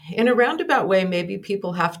in a roundabout way, maybe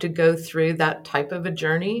people have to go through that type of a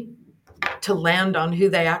journey to land on who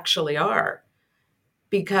they actually are.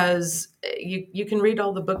 Because you can read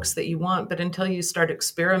all the books that you want, but until you start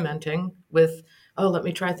experimenting with, oh, let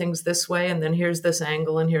me try things this way, and then here's this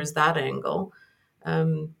angle, and here's that angle,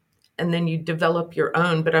 um, and then you develop your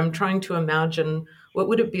own. But I'm trying to imagine what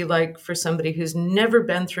would it be like for somebody who's never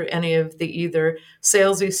been through any of the either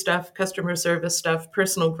salesy stuff, customer service stuff,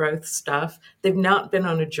 personal growth stuff. They've not been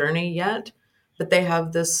on a journey yet, but they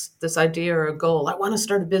have this idea or a goal. I want to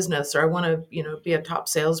start a business, or I want to, be a top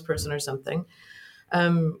salesperson or something.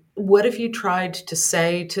 What if you tried to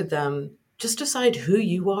say to them, just decide who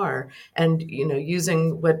you are, and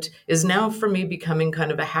using what is now for me becoming kind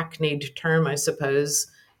of a hackneyed term, I suppose,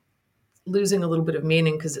 losing a little bit of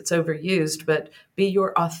meaning because it's overused, but be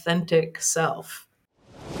your authentic self.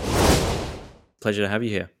 Pleasure to have you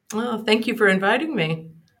here. Oh, thank you for inviting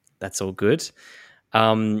me. That's all good.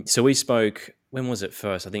 So we spoke, when was it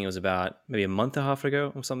first? I think it was about maybe a month and a half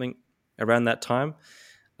ago or something around that time.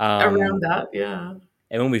 Around that, yeah.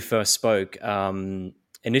 And when we first spoke,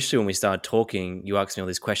 initially when we started talking, you asked me all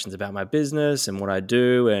these questions about my business and what I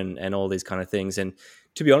do and all these kind of things. And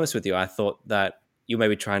to be honest with you, I thought that you may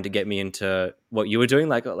be trying to get me into what you were doing.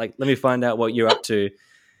 Like let me find out what you're up to.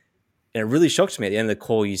 And it really shocked me. At the end of the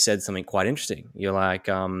call, you said something quite interesting. You're like,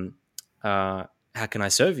 how can I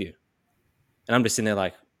serve you? And I'm just sitting there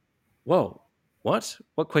like, whoa, what?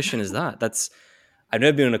 What question is that? I've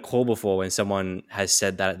never been on a call before when someone has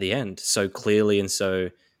said that at the end so clearly and so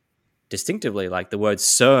distinctively. Like the word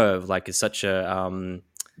serve, like is such a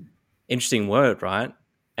interesting word, right?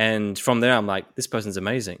 And from there, I'm like, this person's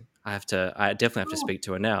amazing. I definitely have to speak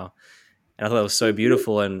to her now. And I thought it was so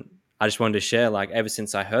beautiful. And I just wanted to share, like, ever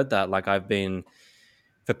since I heard that, like I've been,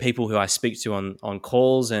 for people who I speak to on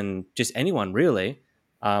calls and just anyone really,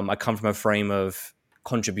 I come from a frame of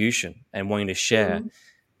contribution and wanting to share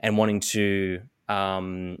and wanting to,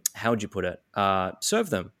 how would you put it? Serve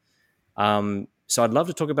them. So I'd love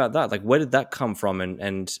to talk about that. Like, where did that come from?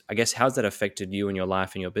 And I guess, how's that affected you and your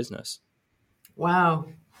life and your business? Wow.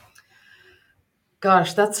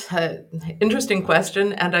 Gosh, that's an interesting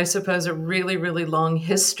question. And I suppose a really, really long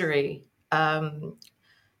history. I've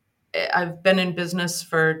been in business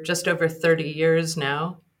for just over 30 years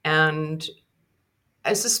now. And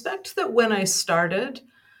I suspect that when I started,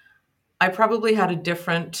 I probably had a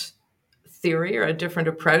different theory or a different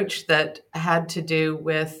approach that had to do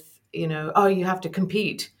with, oh, you have to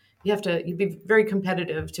compete. You'd be very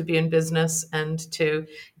competitive to be in business and to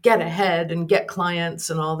get ahead and get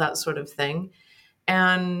clients and all that sort of thing.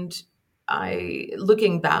 And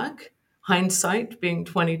looking back, hindsight being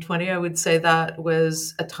 2020, I would say that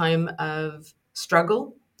was a time of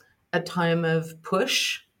struggle, a time of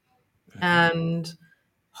push, and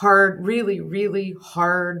hard, really, really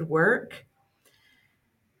hard work.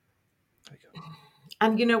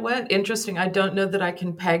 And you know what? Interesting. I don't know that I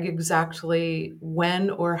can peg exactly when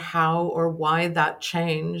or how or why that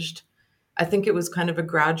changed. I think it was kind of a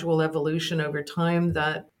gradual evolution over time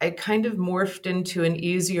that I kind of morphed into an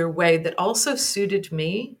easier way that also suited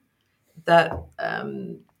me. That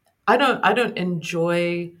I don't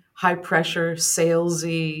enjoy high pressure,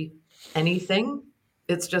 salesy anything.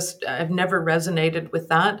 It's just I've never resonated with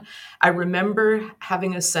that. I remember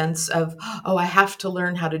having a sense of, oh, I have to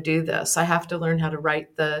learn how to do this. I have to learn how to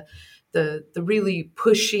write the really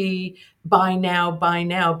pushy buy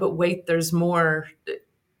now, but wait, there's more,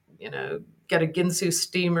 get a Ginsu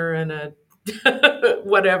steamer and a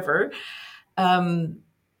whatever. And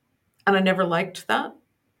I never liked that.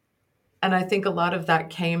 And I think a lot of that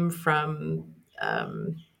came from,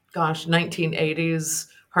 1980s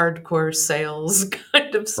hardcore sales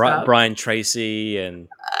kind of stuff. Brian Tracy and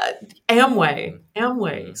Amway.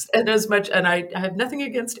 And I have nothing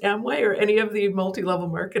against Amway or any of the multi-level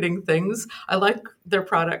marketing things. I like their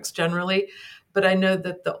products generally, but I know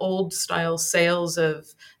that the old style sales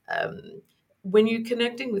of, when you're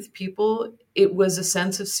connecting with people, it was a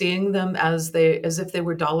sense of seeing them as if they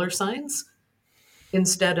were dollar signs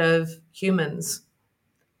instead of humans.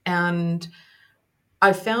 And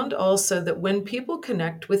I found also that when people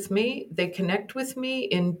connect with me, they connect with me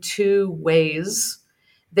in two ways.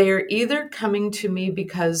 They're either coming to me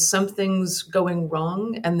because something's going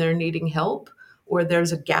wrong and they're needing help, or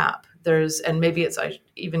there's a gap. And maybe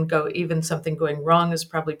even something going wrong is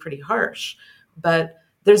probably pretty harsh, but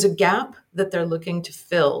there's a gap that they're looking to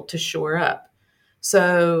fill, to shore up.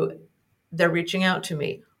 So they're reaching out to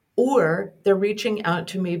me, or they're reaching out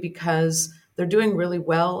to me because they're doing really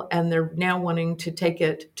well and they're now wanting to take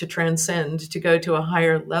it to transcend, to go to a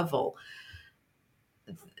higher level.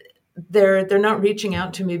 they're not reaching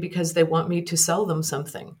out to me because they want me to sell them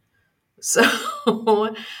something. So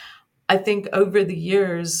I think over the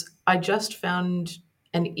years, I just found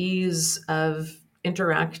an ease of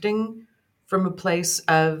interacting from a place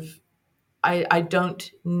of I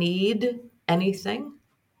don't need anything.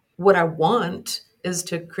 What I want is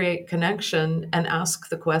to create connection and ask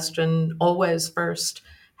the question always first,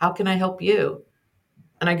 how can I help you?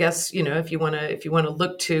 And I guess, if you want to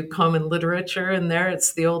look to common literature in there,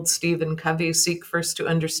 it's the old Stephen Covey, seek first to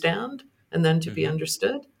understand and then to be Hmm.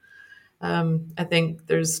 understood. I think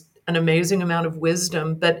there's an amazing amount of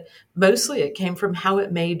wisdom, but mostly it came from how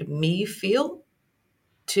it made me feel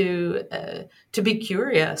to be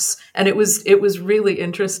curious. And it was really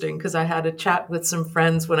interesting because I had a chat with some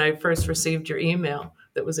friends when I first received your email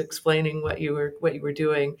that was explaining what you were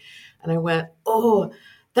doing, and I went, "Oh,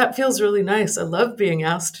 that feels really nice. I love being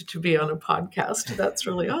asked to be on a podcast. That's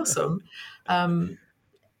really awesome." Um,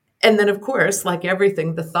 and then, of course, like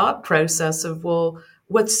everything, the thought process of, well,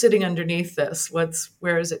 what's sitting underneath this?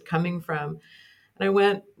 Where is it coming from? And I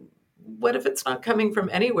went, what if it's not coming from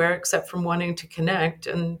anywhere except from wanting to connect?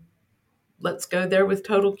 And let's go there with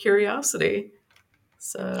total curiosity.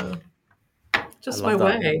 So I just my love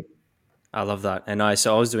that. way. I love that. And I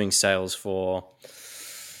was doing sales for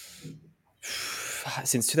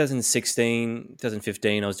since 2016,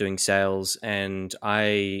 2015. I was doing sales, and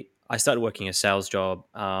I started working a sales job,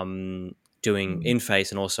 doing Mm, in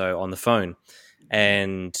face and also on the phone.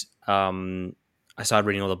 And I started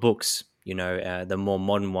reading all the books, the more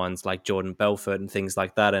modern ones like Jordan Belfort and things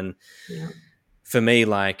like that. And yeah. for me,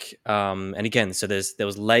 like, and again, so there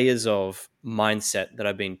was layers of mindset that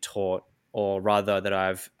I've been taught, or rather that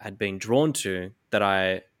I've had been drawn to,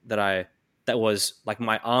 that was like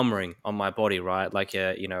my armoring on my body, right? Like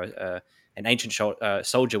an ancient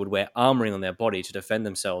soldier would wear armoring on their body to defend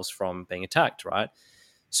themselves from being attacked, right?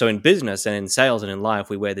 So in business and in sales and in life,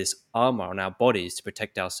 we wear this armor on our bodies to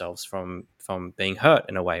protect ourselves from being hurt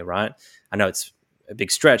in a way, right? I know it's a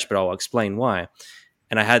big stretch, but I'll explain why.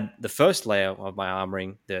 And I had the first layer of my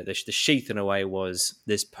armoring, the sheath in a way, was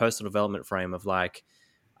this personal development frame of like,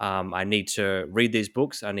 I need to read these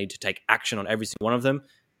books, I need to take action on every single one of them,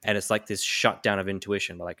 and it's like this shutdown of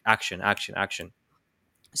intuition, like action, action, action.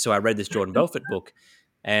 So I read this Jordan Belfort book,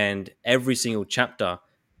 and every single chapter,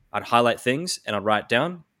 I'd highlight things and I'd write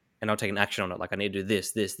down, and I'll take an action on it. Like I need to do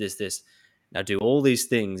this, this, this, this. And I do all these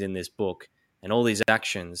things in this book and all these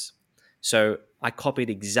actions. So I copied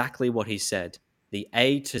exactly what he said, the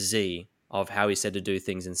A to Z of how he said to do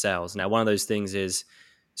things in sales. Now, one of those things is,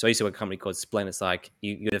 so I used to work at a company called Splend. It's like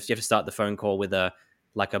you have to start the phone call with a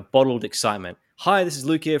bottled excitement. Hi, this is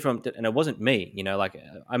Luke here from, and it wasn't me. Like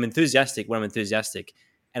I'm enthusiastic when I'm enthusiastic,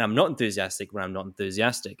 and I'm not enthusiastic when I'm not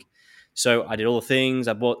enthusiastic. So I did all the things.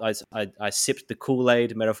 I sipped the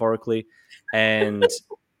Kool-Aid metaphorically, and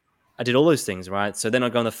I did all those things, right? So then I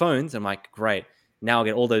go on the phones. And I'm like, great. Now I'll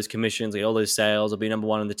get all those commissions, I get all those sales. I'll be number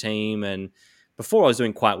one on the team. And before I was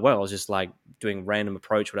doing quite well. I was just like doing random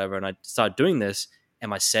approach, whatever. And I started doing this, and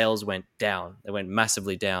my sales went down. They went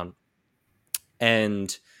massively down.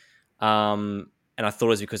 And and I thought it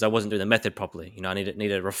was because I wasn't doing the method properly. I needed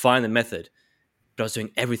to refine the method, but I was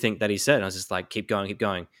doing everything that he said. And I was just like, keep going, keep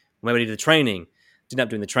going. Maybe I needed the training. Didn't end up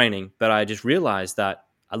doing the training, but I just realized that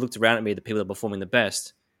I looked around at me, the people that were performing the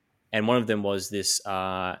best, and one of them was this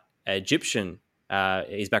Egyptian.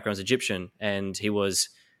 His background is Egyptian, and he was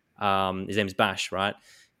his name's Bash, right?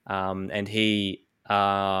 And his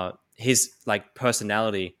like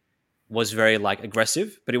personality was very like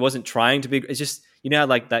aggressive, but he wasn't trying to be. It's just how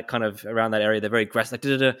like that kind of around that area they're very aggressive. Like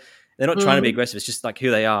da-da-da. They're not trying to be Mm. aggressive. It's just like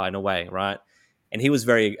who they are in a way, right? And he was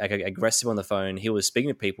very like, aggressive on the phone. He was speaking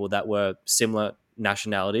to people that were similar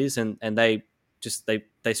nationalities, and they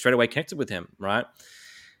straight away connected with him, right?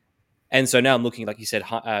 And so now I'm looking, like you said,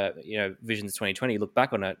 Visions 2020. Look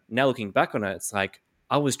back on it. Now looking back on it, it's like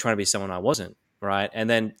I was trying to be someone I wasn't, right? And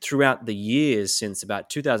then throughout the years since about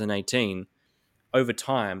 2018, over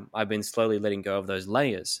time, I've been slowly letting go of those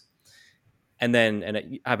layers. And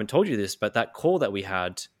then, I haven't told you this, but that call that we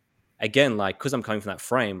had, again, like because I'm coming from that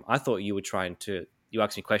frame, I thought you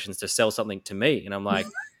asked me questions to sell something to me, and I'm like,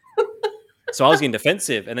 so I was getting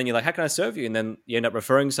defensive, and then you're like, "How can I serve you?" And then you end up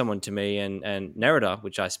referring someone to me, and Nerida,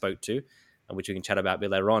 which I spoke to, and which we can chat about a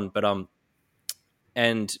bit later on. But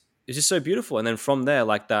and it's just so beautiful. And then from there,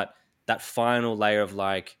 like that final layer of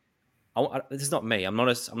like, this is not me. I'm not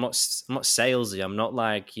salesy. I'm not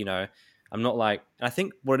like I'm not like. And I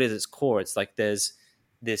think what it is, its core, it's like there's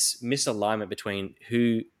this misalignment between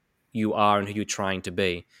who you are and who you're trying to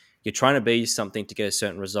be. You're trying to be something to get a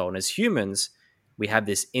certain result, and as humans, we have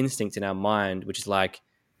this instinct in our mind, which is like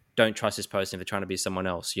don't trust this person if they're trying to be someone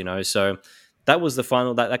else, you know? So that was the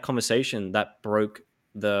final, that conversation that broke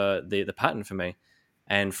the pattern for me.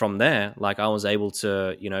 And from there, like I was able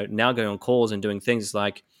to, you know, now going on calls and doing things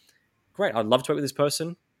like, great, I'd love to work with this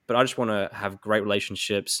person, but I just want to have great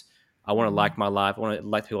relationships. I want to Mm. like my life. I want to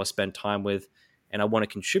like people I spend time with, and I want to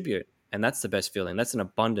contribute. And that's the best feeling. That's an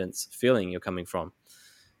abundance feeling you're coming from.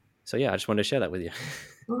 So yeah, I just wanted to share that with you.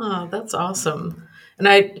 Oh, that's awesome. And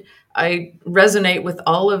I resonate with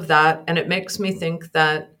all of that, and it makes me think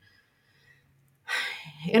that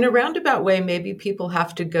in a roundabout way, maybe people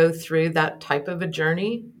have to go through that type of a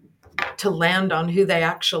journey to land on who they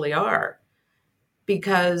actually are.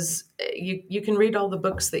 Because you can read all the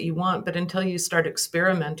books that you want, but until you start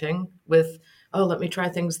experimenting with, oh, let me try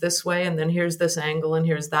things this way, and then here's this angle, and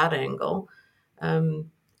here's that angle,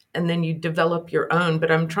 um, and then you develop your own.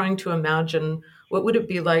 But I'm trying to imagine what would it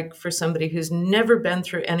be like for somebody who's never been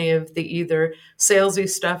through any of the either salesy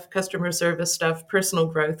stuff, customer service stuff, personal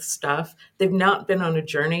growth stuff. They've not been on a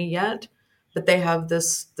journey yet, but they have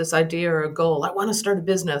this idea or a goal. I want to start a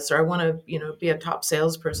business, or I want to, be a top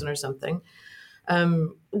salesperson or something.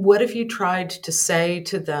 What if you tried to say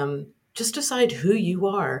to them, just decide who you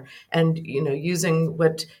are, and using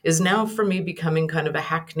what is now for me becoming kind of a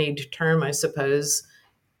hackneyed term, I suppose,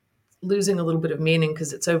 losing a little bit of meaning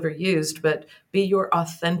because it's overused, but be your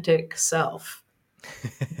authentic self.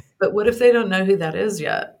 But what if they don't know who that is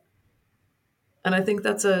yet? And I think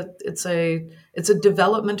it's a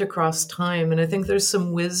development across time, and I think there's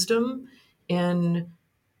some wisdom in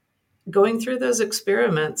going through those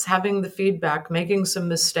experiments, having the feedback, making some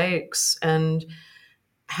mistakes, and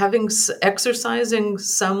exercising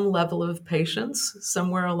some level of patience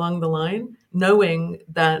somewhere along the line, knowing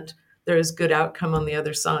that there is good outcome on the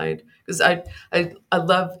other side. Because I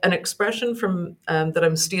love an expression from that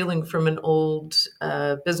I'm stealing from an old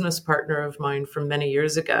business partner of mine from many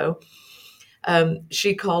years ago.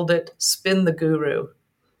 She called it "spin the guru."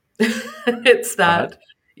 It's All right.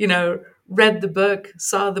 that, read the book,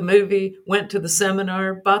 saw the movie, went to the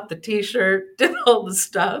seminar, bought the T-shirt, did all the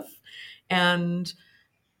stuff, and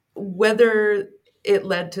whether it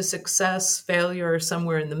led to success, failure, or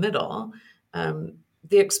somewhere in the middle,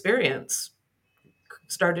 the experience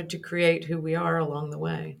started to create who we are along the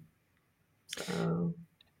way. So,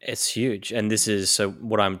 It's huge. And this is so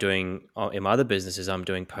what I'm doing in my other businesses, I'm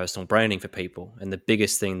doing personal branding for people. And the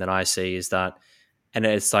biggest thing that I see is that, and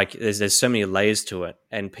it's like there's so many layers to it.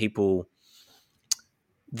 And people,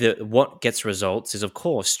 the what gets results is of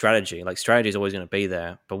course strategy. Like strategy is always going to be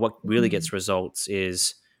there. But what really gets results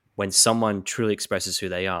is when someone truly expresses who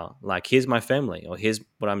they are. Like, here's my family, or here's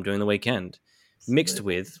what I'm doing the weekend, mixed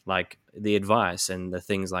absolutely. with like the advice and the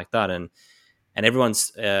things like that. And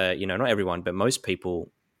everyone's not everyone, but most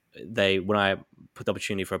people, they, when I put the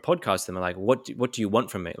opportunity for a podcast, they're like, what do you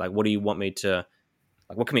want from me? Like, what do you want me to,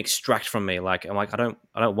 like, what can we extract from me? Like, I'm like, I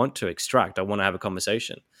don't want to extract. I want to have a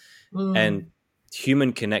conversation. And Mm,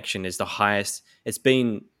 human connection is the highest. It's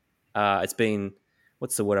been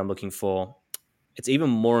what's the word I'm looking for? It's even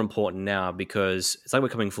more important now because it's like we're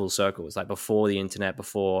coming full circle. It's like before the internet,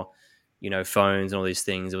 before phones and all these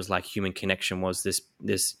things, it was like human connection was this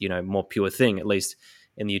more pure thing, at least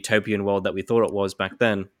in the utopian world that we thought it was back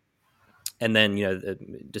then. And then the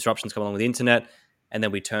disruptions come along with the internet, and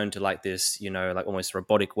then we turn to like this like almost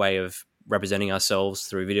robotic way of representing ourselves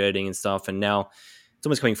through video editing and stuff. And now it's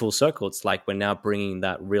almost coming full circle. It's like we're now bringing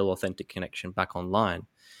that real authentic connection back online.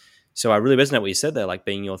 So I really resonate with what you said there, like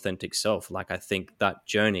being your authentic self. Like, I think that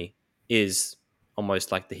journey is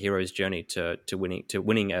almost like the hero's journey to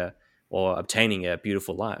winning a or obtaining a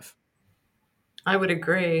beautiful life. I would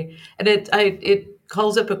agree, and it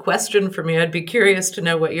calls up a question for me. I'd be curious to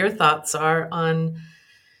know what your thoughts are on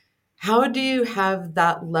how do you have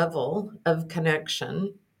that level of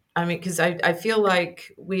connection? I mean, because I feel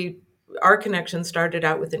like our connection started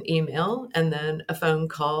out with an email and then a phone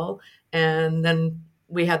call, and then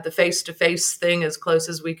we had the face to face thing as close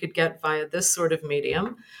as we could get via this sort of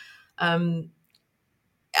medium. Um,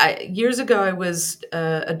 Years ago, I was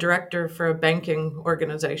a director for a banking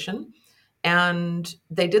organization, and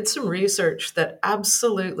they did some research that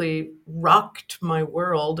absolutely rocked my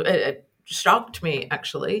world. It shocked me,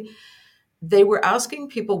 actually. They were asking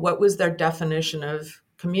people what was their definition of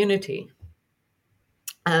community.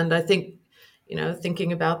 And I think,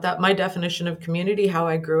 thinking about that, my definition of community, how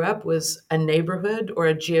I grew up, was a neighborhood or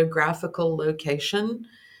a geographical location.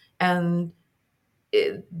 And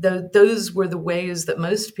those were the ways that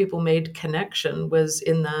most people made connection, was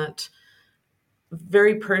in that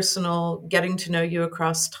very personal, getting to know you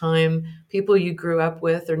across time, people you grew up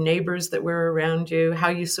with or neighbors that were around you, how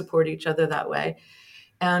you support each other that way.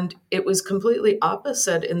 And it was completely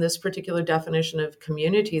opposite in this particular definition of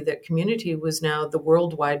community, that community was now the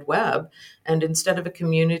World Wide Web. And instead of a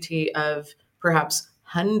community of perhaps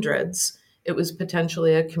hundreds, it was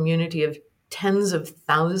potentially a community of tens of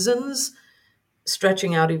thousands,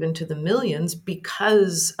 stretching out even to the millions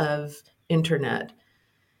because of internet.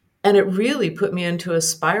 And it really put me into a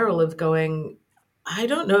spiral of going, I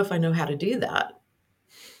don't know if I know how to do that.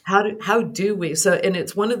 How do we? So, and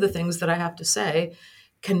it's one of the things that I have to say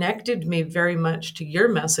connected me very much to your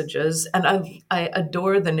messages. And I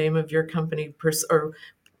adore the name of your company, or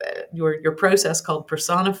your process called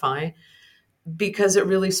Personify, because it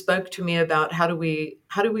really spoke to me about how do we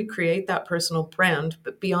create that personal brand,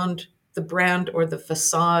 but beyond the brand or the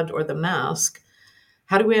facade or the mask,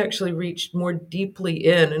 how do we actually reach more deeply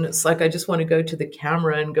in? And it's like, I just want to go to the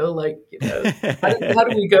camera and go like, how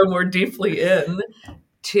do we go more deeply in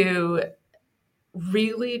to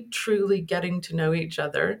really truly getting to know each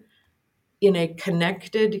other in a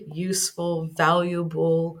connected, useful,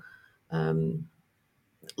 valuable, um,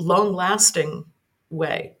 long lasting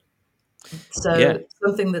way. Yeah. So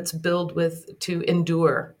something that's built with to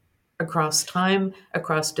endure across time,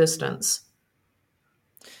 across distance.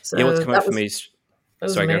 Yeah, what's So come up for me is, that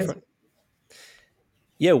was sorry, go for it. amazing.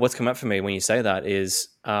 Yeah, what's come up for me when you say that is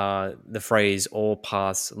the phrase "all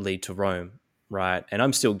paths lead to Rome," right? And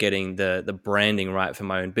I'm still getting the branding right for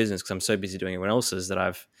my own business because I'm so busy doing everyone else's that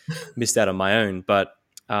I've missed out on my own. But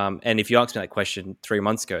and if you asked me that question 3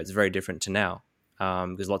 months ago, it's very different to now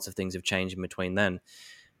because lots of things have changed in between then.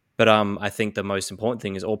 But I think the most important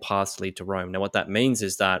thing is all paths lead to Rome. Now, what that means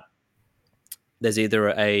is that there's either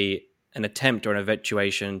an attempt or an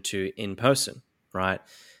eventuation to in person, right?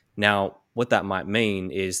 Now, what that might mean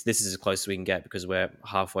is this is as close as we can get because we're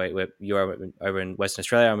halfway. You're over in Western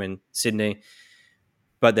Australia, I'm in Sydney,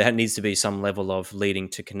 but there needs to be some level of leading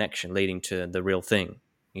to connection, leading to the real thing,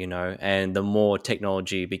 And the more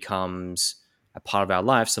technology becomes a part of our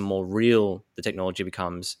lives, the more real the technology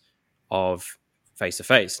becomes of face to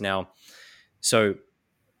face. Now, so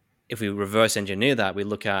if we reverse engineer that, we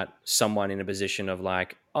look at someone in a position of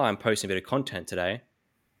like, oh, I'm posting a bit of content today,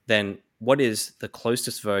 then what is the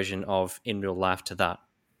closest version of in real life to that,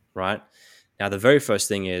 right? Now, the very first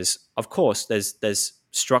thing is, of course, there's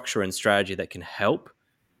structure and strategy that can help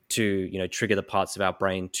to trigger the parts of our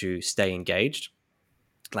brain to stay engaged,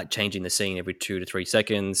 like changing the scene every 2 to 3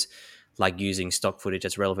 seconds, like using stock footage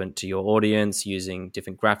that's relevant to your audience, using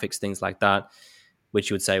different graphics, things like that, which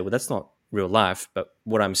you would say, well, that's not real life. But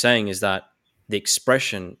what I'm saying is that the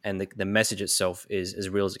expression and the message itself is as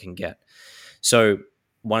real as it can get. So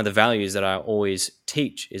one of the values that I always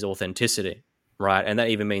teach is authenticity, right? And that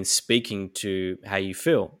even means speaking to how you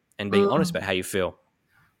feel and being honest Mm. about how you feel.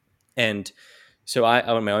 And so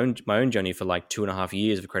I went my own journey for like 2.5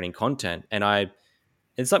 years of creating content, and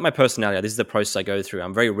it's like my personality. This is the process I go through.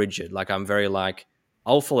 I'm very rigid. Like I'm very like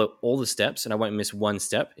I'll follow all the steps, and I won't miss one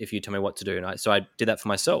step if you tell me what to do. So I did that for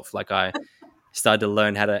myself. Like I started to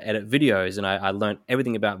learn how to edit videos, and I learned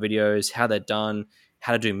everything about videos, how they're done,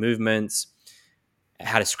 how to do movements,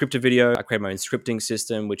 how to script a video. I created my own scripting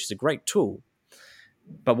system, which is a great tool.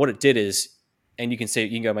 But what it did is, and you can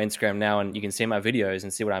go to my Instagram now and you can see my videos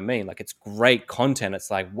and see what I mean. Like it's great content. It's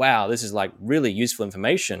like, wow, this is like really useful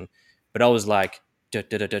information. But I was like,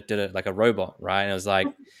 like a robot, right? And I was like,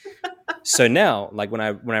 so now, like when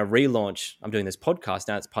I relaunch, I'm doing this podcast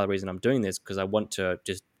now. It's part of the reason I'm doing this because I want to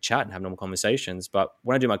just chat and have normal conversations. But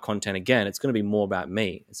when I do my content again, it's going to be more about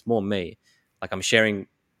me. It's more me. Like I'm sharing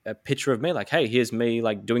a picture of me. Like, hey, here's me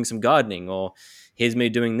like doing some gardening, or here's me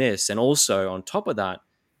doing this. And also on top of that,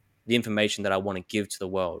 the information that I want to give to the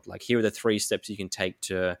world. Like here are the 3 steps you can take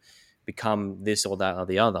to become this or that or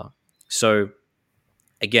the other. So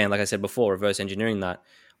again, like I said before, reverse engineering that,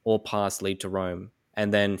 all paths lead to Rome.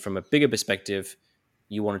 And then from a bigger perspective,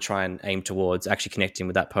 you want to try and aim towards actually connecting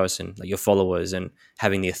with that person, like your followers, and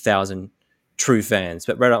having the 1,000 true fans,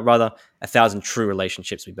 but rather 1,000 true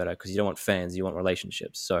relationships would be better because you don't want fans, you want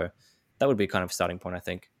relationships. So that would be kind of a starting point, I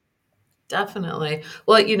think. Definitely.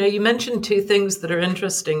 Well, you mentioned two things that are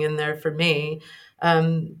interesting in there for me.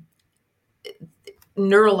 Um,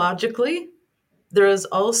 Neurologically, there is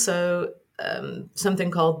also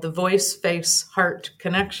something called the voice face heart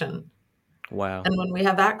connection. Wow. And when we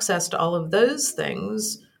have access to all of those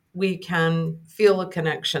things, we can feel a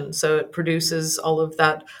connection. So it produces all of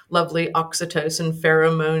that lovely oxytocin,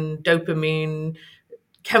 pheromone, dopamine,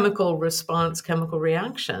 chemical response, chemical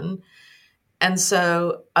reaction. And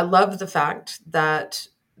so I love the fact that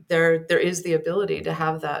there is the ability to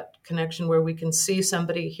have that connection where we can see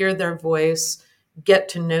somebody, hear their voice, get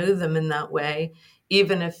to know them in that way,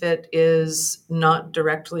 even if it is not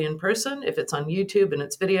directly in person, if it's on YouTube and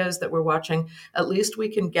it's videos that we're watching, at least we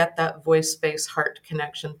can get that voice, face, heart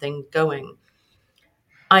connection thing going.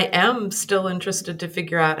 I am still interested to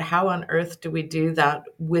figure out how on earth do we do that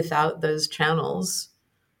without those channels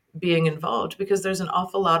being involved, because there's an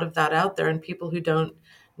awful lot of that out there and people who don't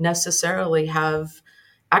necessarily have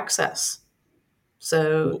access.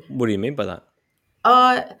 So What do you mean by that?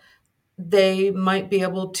 uh, they might be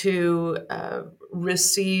able to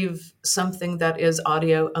receive something that is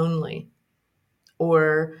audio only,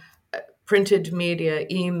 or printed media,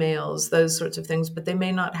 emails, those sorts of things, but they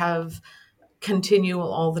may not have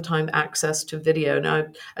continual all the time access to video. Now,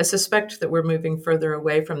 I suspect that we're moving further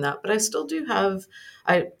away from that, but I still do have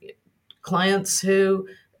I, clients who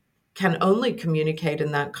can only communicate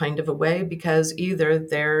in that kind of a way because either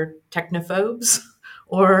they're technophobes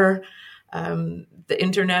or the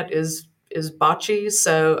internet is botchy.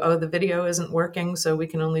 So, oh, the video isn't working, so we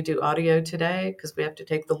can only do audio today because we have to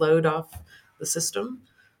take the load off the system. Mm.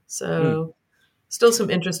 So, still some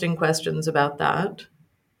interesting questions about that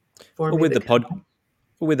for Well, me with that the come pod up.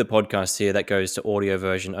 with the podcast here, that goes to audio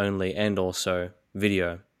version only and also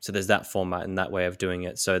video. So there's that format and that way of doing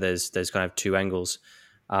it. So there's kind of two angles.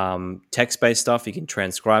 Text-based stuff, you can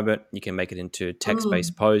transcribe it, you can make it into Mm,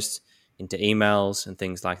 text-based posts, into emails and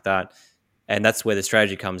things like that. And that's where the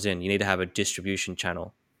strategy comes in. You need to have a distribution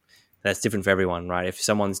channel that's different for everyone, right? If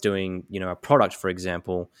someone's doing, a product, for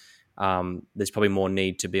example, there's probably more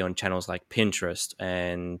need to be on channels like Pinterest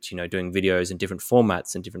and doing videos in different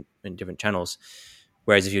formats and different channels.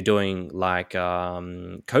 Whereas if you're doing like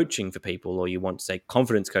coaching for people, or you want to say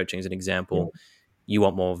confidence coaching as an yeah. example, you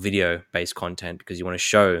want more video based content because you want to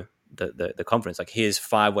show the confidence. Like, here's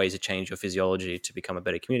 5 ways to change your physiology to become a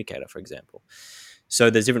better communicator, for example. So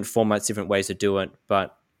there's different formats, different ways to do it,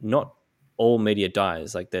 but not all media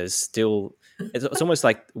dies. Like, there's still, it's almost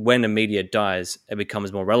like when a media dies, it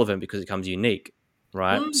becomes more relevant because it becomes unique,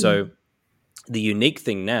 right? So Mm, the unique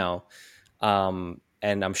thing now,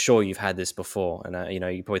 and I'm sure you've had this before, and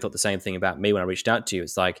you probably thought the same thing about me when I reached out to you.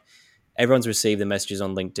 It's like everyone's received the messages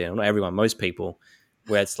on LinkedIn, well, not everyone, most people,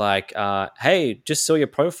 where it's like, "Hey, just saw your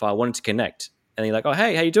profile, wanted to connect," and you're like, "Oh,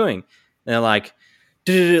 hey, how you doing?" And they're like,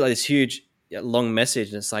 like this huge long message,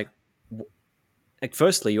 and it's like,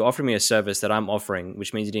 firstly, you're offering me a service that I'm offering,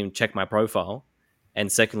 which means you didn't even check my profile,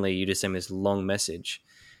 and secondly, you just send me this long message.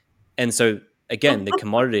 And so again, the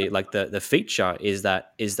commodity, like the feature is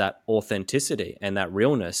that authenticity and that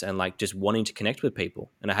realness and like just wanting to connect with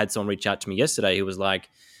people. And I had someone reach out to me yesterday who was like,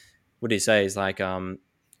 what did he say? He's like,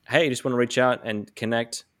 hey, just want to reach out and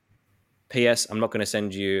connect. PS, I'm not going to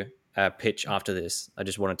send you a pitch after this. I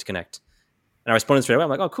just wanted to connect. And I responded straight away. I'm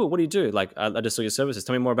like, oh, cool. What do you do? Like, I just saw your services.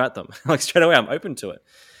 Tell me more about them. Like, straight away, I'm open to it.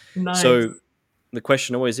 nice. So the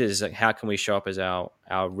question always is like, how can we show up as our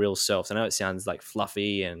real selves? I know it sounds like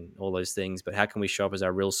fluffy and all those things, but how can we show up as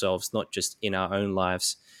our real selves, not just in our own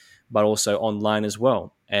lives, but also online as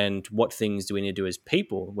well? And what things do we need to do as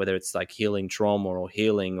people, whether it's like healing trauma or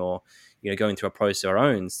healing, or going through a process of our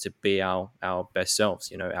own to be our best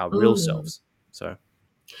selves, our real Mm. selves. So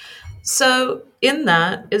So, in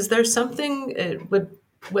that, is there something?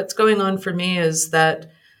 What's going on for me is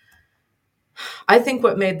that I think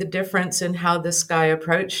what made the difference in how this guy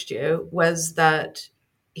approached you was that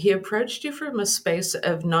he approached you from a space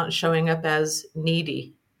of not showing up as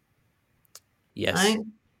needy, yes, right?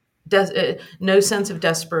 No sense of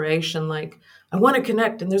desperation, like I want to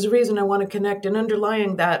connect, and there's a reason I want to connect, and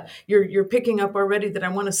underlying that, you're picking up already that I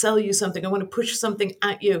want to sell you something, I want to push something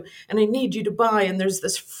at you, and I need you to buy, and there's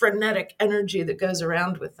this frenetic energy that goes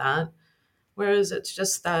around with that. Whereas it's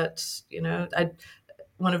just that,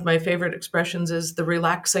 one of my favorite expressions is the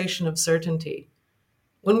relaxation of certainty.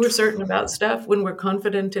 When we're certain about stuff, when we're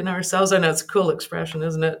confident in ourselves, I know it's a cool expression,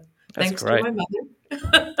 isn't it? that's Thanks to great. my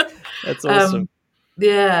mother. That's awesome. um,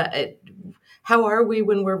 yeah. How are we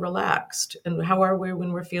when we're relaxed? And how are we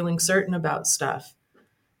when we're feeling certain about stuff?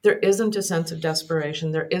 There isn't a sense of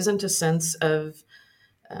desperation. There isn't a sense of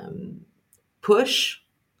um, push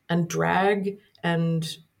and drag and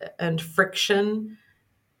friction.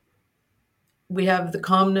 We have the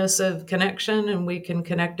calmness of connection, and we can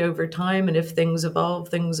connect over time, and if things evolve,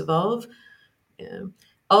 things evolve. Yeah.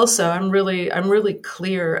 Also, I'm really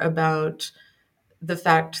clear about the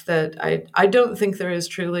fact that I don't think there is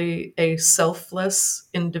truly a selfless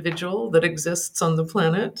individual that exists on the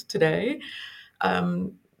planet today.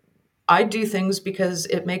 um, I do things because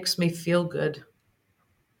it makes me feel good,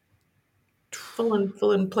 full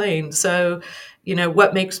and plain. So,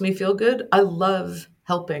 what makes me feel good? I love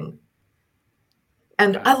helping.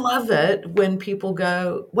 And I Right. love it when people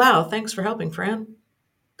go, wow, thanks for helping, Fran.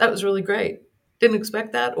 That was really great. didn't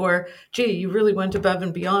expect that, or gee, you really went above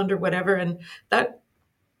and beyond or whatever. And that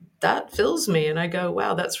that fills me, and I go,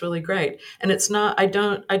 wow, that's really great. And it's not, I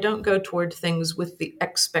don't go toward things with the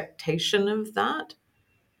expectation of that.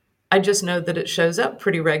 I just know that it shows up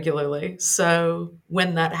pretty regularly. So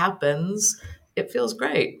when that happens, it feels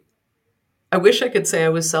great. I wish I could say I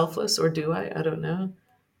was selfless, or do I? I don't know.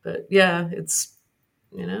 But yeah, it's,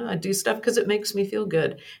 I do stuff because it makes me feel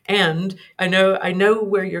good. And I know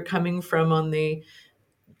where you're coming from on the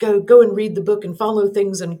go and read the book and follow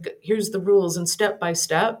things, and here's the rules and step by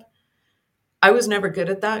step. I was never good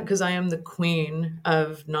at that because I am the queen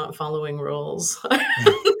of not following rules.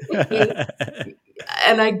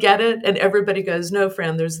 And I get it. And everybody goes, no,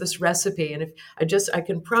 Fran, there's this recipe. And if I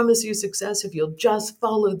can promise you success if you'll just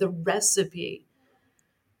follow the recipe.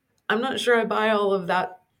 I'm not sure I buy all of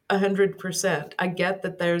that 100%. I get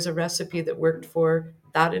that there's a recipe that worked for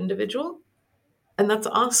that individual, and that's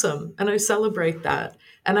awesome. And I celebrate that.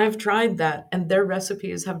 And I've tried that, and their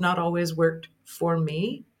recipes have not always worked for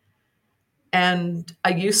me. And I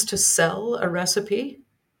used to sell a recipe.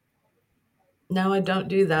 Now I don't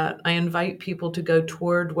do that. I invite people to go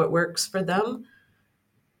toward what works for them,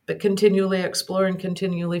 but continually explore and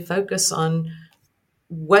continually focus on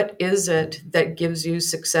what is it that gives you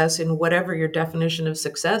success in whatever your definition of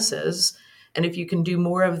success is. And if you can do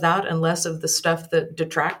more of that and less of the stuff that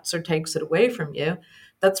detracts or takes it away from you,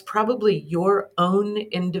 that's probably your own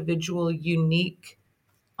individual, unique,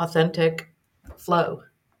 authentic flow.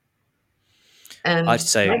 I'd And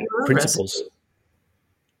say write your own principles. recipe.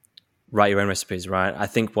 Write your own recipes, right? I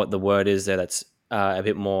think what the word is there that's a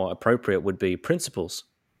bit more appropriate would be principles,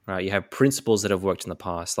 right? You have principles that have worked in the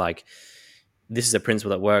past, like this is a principle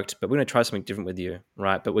that worked, but we're going to try something different with you,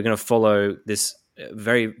 right? But we're going to follow this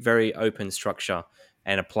very, very open structure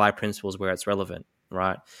and apply principles where it's relevant,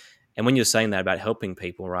 right? And when you're saying that about helping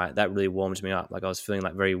people, right, that really warmed me up. Like I was feeling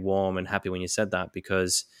like very warm and happy when you said that,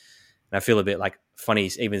 because and I feel a bit like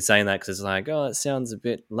funny even saying that, because it's like, oh, it sounds a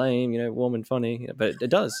bit lame, warm and funny, but it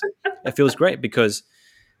does. It feels great because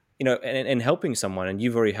and helping someone, and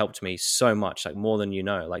you've already helped me so much, like more than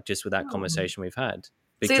like just with that Oh. conversation we've had,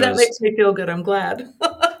 See, that because makes me feel good. I'm glad.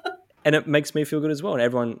 and it makes me feel good as well. And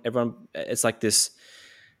everyone, it's like this.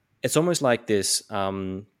 It's almost like this.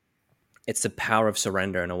 It's the power of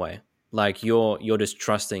surrender in a way. Like you're just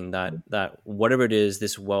trusting that whatever it is,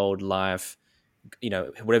 this world, life,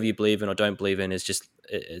 whatever you believe in or don't believe in, is just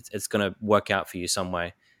it's going to work out for you some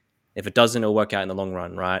way. If it doesn't, it'll work out in the long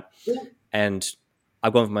run, right? Yeah. And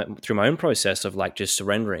I've gone through my own process of like just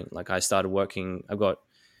surrendering. Like I started working. I've got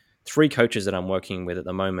 3 coaches that I'm working with at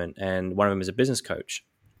the moment, and one of them is a business coach.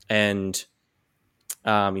 And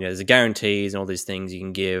there's the guarantees and all these things you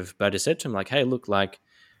can give. But I just said to him, like, hey, look, like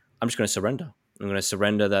I'm just going to surrender. I'm going to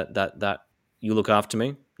surrender that you look after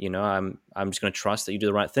me. I'm just going to trust that you do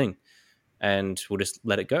the right thing, and we'll just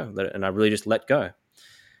let it go. And I really just let go.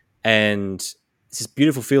 And it's this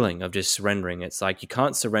beautiful feeling of just surrendering. It's like you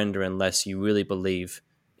can't surrender unless you really believe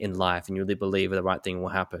in life and you really believe the right thing will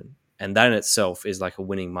happen. And that in itself is like a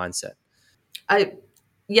winning mindset. I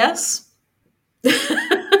Yes.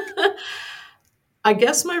 I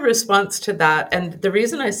guess my response to that, and the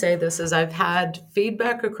reason I say this is I've had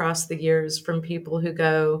feedback across the years from people who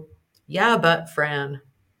go, yeah, but Fran.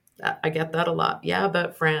 I get that a lot. Yeah,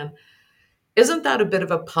 but Fran. Isn't that a bit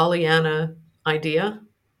of a Pollyanna idea,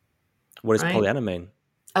 What does right? Pollyanna mean?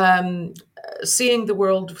 Um, Seeing the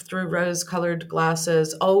world through rose-colored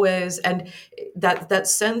glasses, always, and that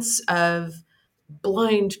sense of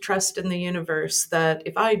blind trust in the universe that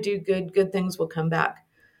if I do good, good things will come back.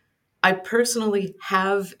 I personally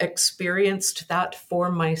have experienced that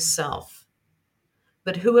for myself.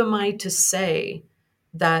 But who am I to say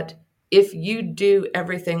that if you do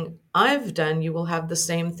everything I've done, you will have the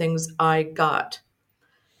same things I got?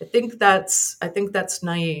 I think that's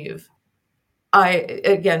naive. I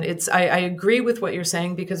agree with what you're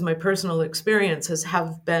saying because my personal experiences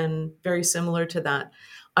have been very similar to that.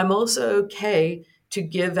 I'm also okay to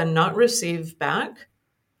give and not receive back.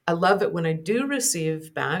 I love it when I do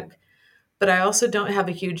receive back, but I also don't have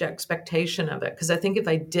a huge expectation of it because I think if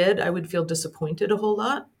I did, I would feel disappointed a whole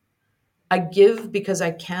lot. I give because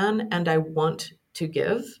I can and I want to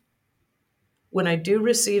give. When I do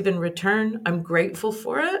receive in return, I'm grateful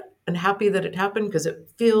for it and happy that it happened because it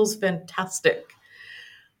feels fantastic.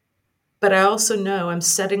 But I also know I'm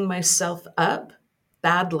setting myself up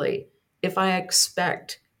badly if I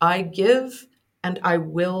expect I give and I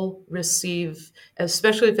will receive,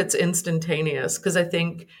 especially if it's instantaneous. Because I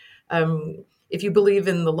think if you believe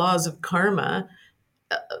in the laws of karma,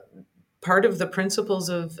 part of the principles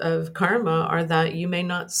of karma are that you may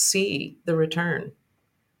not see the return.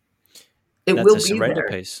 It That's will a be surrender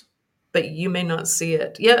there, piece. but you may not see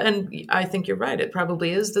it. Yeah, and I think you're right. It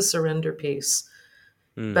probably is the surrender piece.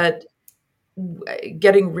 Mm. But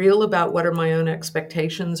getting real about what are my own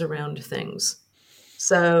expectations around things.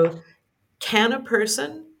 So, can a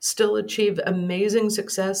person still achieve amazing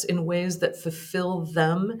success in ways that fulfill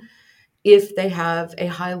them if they have a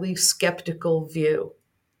highly skeptical view?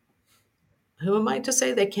 Who am I to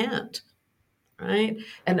say they can't? Right?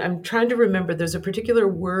 And I'm trying to remember. There's a particular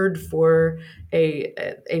word for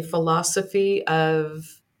a philosophy of.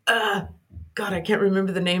 God, I can't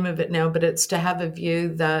remember the name of it now, but it's to have a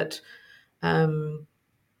view that um,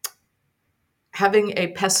 having a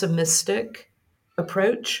pessimistic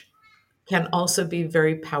approach can also be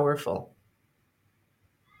very powerful,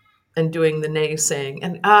 and doing the naysaying.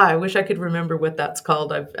 And I wish I could remember what that's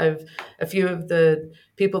called. I've a few of the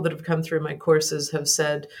people that have come through my courses have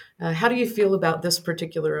said, "How do you feel about this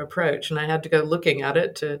particular approach?" And I had to go looking at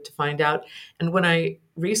it to find out. And when I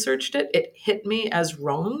researched it, it hit me as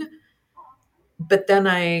wrong. But then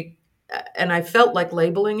I felt like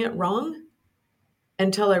labeling it wrong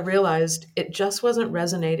until I realized it just wasn't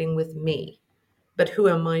resonating with me. But who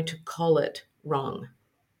am I to call it wrong?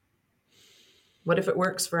 What if it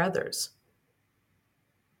works for others?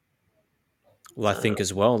 Well, I think So,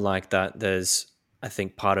 as well, like that, I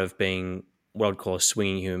think part of being what I'd call a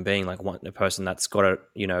swinging human being, like a person that's got it,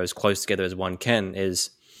 as close together as one can, is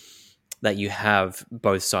that you have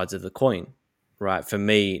both sides of the coin, right? For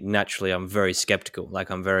me, naturally, I'm very skeptical. Like,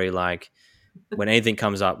 I'm very like, when anything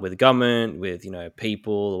comes up with government, with,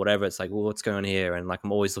 people or whatever, it's like, well, what's going on here? And like,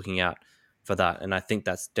 I'm always looking out for that. And I think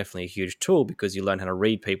that's definitely a huge tool because you learn how to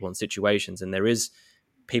read people and situations. And there is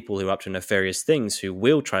people who are up to nefarious things who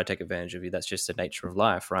will try to take advantage of you. That's just the nature of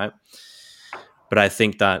life, right? But I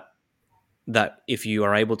think that if you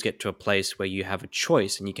are able to get to a place where you have a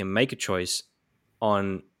choice and you can make a choice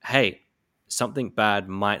on, hey, something bad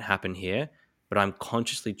might happen here, but I'm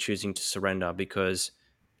consciously choosing to surrender because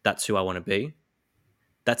that's who I want to be.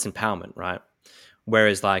 That's empowerment, right?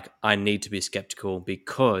 Whereas, like, I need to be skeptical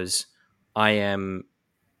because I am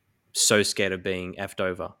so scared of being effed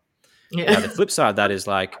over. Now, yeah. the flip side of that is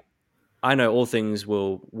like, I know all things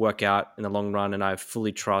will work out in the long run and I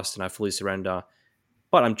fully trust and I fully surrender,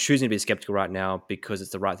 but I'm choosing to be skeptical right now because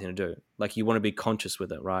it's the right thing to do. Like, you want to be conscious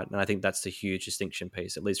with it, right? And I think that's the huge distinction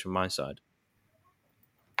piece, at least from my side.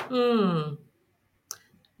 Hmm.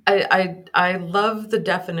 I love the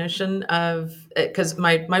definition of it because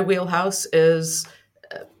my wheelhouse is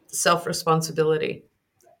self responsibility.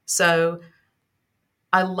 So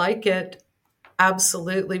I like it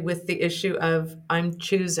absolutely with the issue of I'm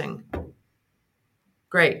choosing.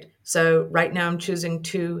 Great. So right now I'm choosing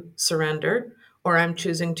to surrender or I'm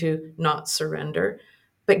choosing to not surrender,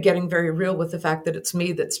 but getting very real with the fact that it's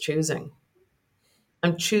me that's choosing.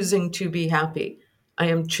 I'm choosing to be happy. I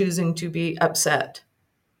am choosing to be upset.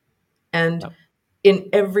 And Yep. in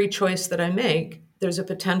every choice that I make, there's a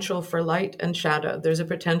potential for light and shadow. There's a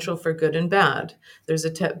potential for good and bad. There's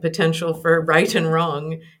a potential for right and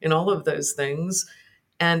wrong in all of those things.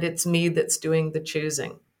 And it's me that's doing the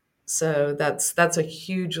choosing. So that's a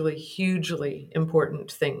hugely, hugely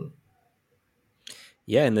important thing.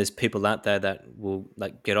 Yeah, and there's people out there that will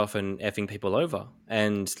like get off and effing people over.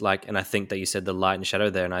 And I think that you said the light and shadow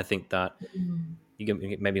there. And I think that you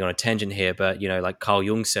get maybe on a tangent here, but like Carl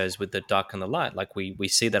Jung says with the dark and the light, like we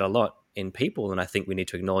see that a lot in people, and I think we need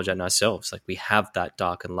to acknowledge that in ourselves. Like, we have that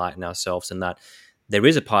dark and light in ourselves, and that there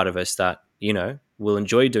is a part of us that will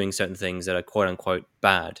enjoy doing certain things that are quote unquote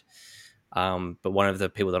bad. But one of the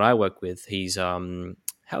people that I work with, he's how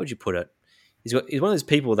would you put it? He's one of those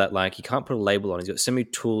people that, like, he can't put a label on. He's got so many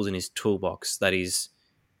tools in his toolbox that he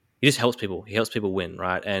just helps people. He helps people win,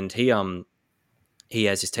 right? And he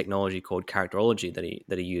has this technology called characterology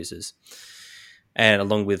that he uses, and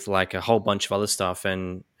along with like a whole bunch of other stuff.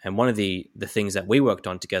 And one of the things that we worked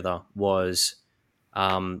on together was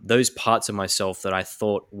those parts of myself that I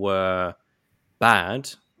thought were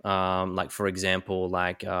bad, like for example,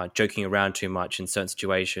 like joking around too much in certain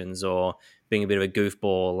situations, or being a bit of a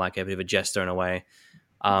goofball, like a bit of a jester in a way,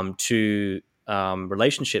 to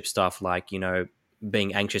relationship stuff, like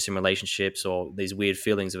being anxious in relationships or these weird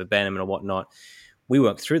feelings of abandonment or whatnot. We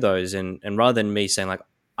worked through those, and rather than me saying like,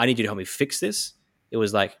 I need you to help me fix this, it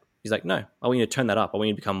was like, he's like, no, I want you to turn that up. I want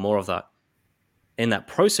you to become more of that. In that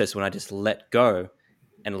process, when I just let go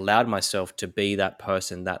and allowed myself to be that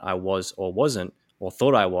person that I was or wasn't or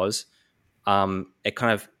thought I was, it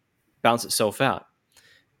kind of balanced itself out.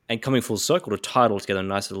 And coming full circle to tie it all together in a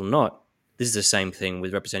nice little knot, this is the same thing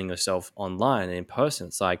with representing yourself online and in person.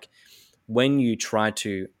 It's like, when you try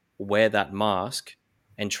to wear that mask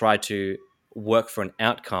and try to work for an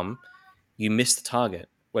outcome, you miss the target.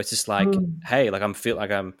 Where it's just like, Mm. hey, like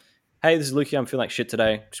hey, this is Luke here. I'm feeling like shit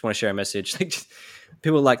today. Just want to share a message. Like,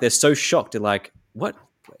 people are like, they're so shocked. They're like, what?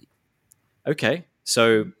 Okay.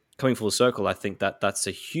 So coming full circle, I think that that's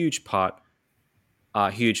a huge part,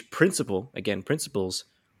 huge principle. Again, principles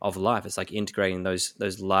of life. It's like integrating those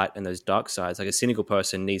light and those dark sides. Like a cynical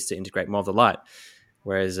person needs to integrate more of the light,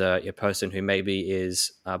 whereas a person who maybe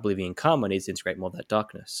is believing in karma needs to integrate more of that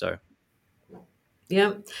darkness. So,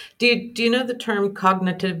 Yeah. Do you know the term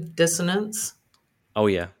cognitive dissonance? oh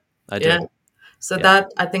yeah, I Yeah. do. So Yeah.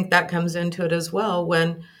 that I think that comes into it as well.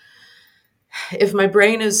 When if my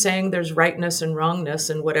brain is saying there's rightness and wrongness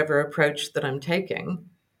in whatever approach that I'm taking,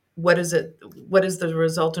 what is it? What is the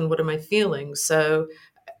result, and what am I feeling? So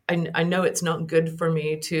I know it's not good for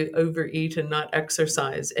me to overeat and not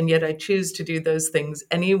exercise, and yet I choose to do those things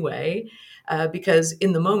anyway. Because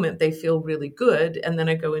in the moment they feel really good, and then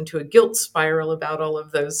I go into a guilt spiral about all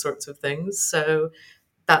of those sorts of things. So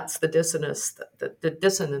that's the dissonance, the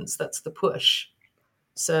dissonance, that's the push.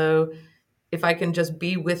 So if I can just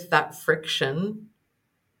be with that friction,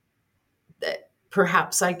 that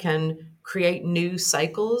perhaps I can create new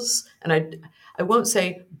cycles. And I won't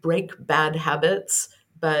say break bad habits,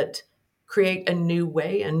 but create a new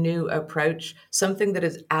way, a new approach, something that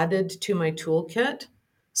is added to my toolkit.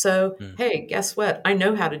 So, Mm. hey, guess what? I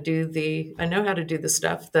know how to do the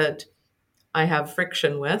stuff that I have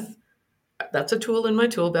friction with. That's a tool in my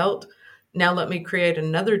tool belt. Now let me create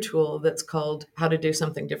another tool that's called how to do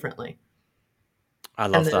something differently. I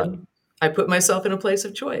And love that. then I put myself in a place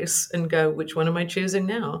of choice and go, which one am I choosing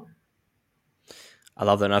now? I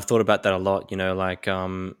love that. And I've thought about that a lot, like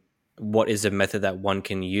what is a method that one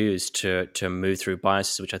can use to move through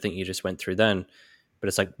biases, which I think you just went through then. But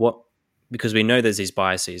it's like what, because we know there's these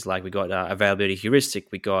biases, like we got availability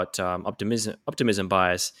heuristic, we got optimism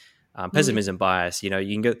bias, Mm. pessimism bias. You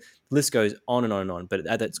can go, the list goes on and on and on. But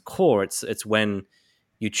at its core, it's when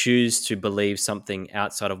you choose to believe something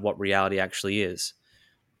outside of what reality actually is.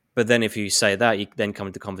 But then if you say that, you then come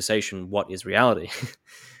into conversation, what is reality?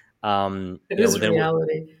 It is Then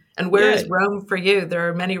reality. And where yeah, is Rome for you? There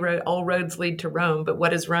are many all roads lead to Rome, but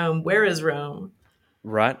what is Rome? Where is Rome?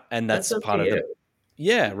 right. And That's that's up to part of the, you.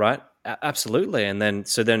 yeah, right. Absolutely. And then,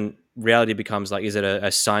 so then reality becomes like, is it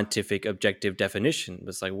a scientific objective definition?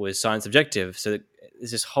 It's like, well, is science objective? So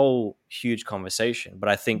there's this whole huge conversation. But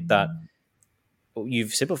I think that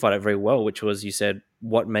you've simplified it very well, which was you said,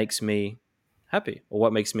 what makes me happy or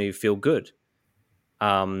what makes me feel good?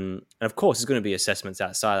 And of course, there's going to be assessments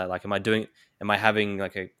outside that. Like, am I having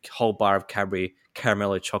like a whole bar of Cadbury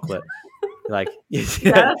caramello chocolate? Like, yeah,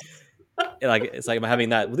 Yes. like it's like, am I having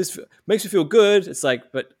that? Well, this makes me feel good. It's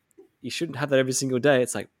like, but you shouldn't have that every single day.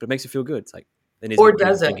 It's like, but it makes you feel good. It's like, there needs to Or be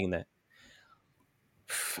critical does it? thinking there.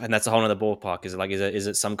 And that's a whole other ballpark. Is it like, is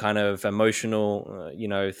it some kind of emotional,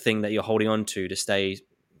 thing that you're holding on to stay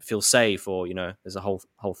feel safe, or there's a whole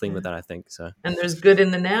thing with Yeah. that. I think so. And there's good in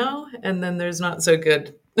the now, and then there's not so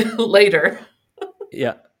good later.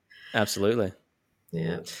 Yeah, absolutely.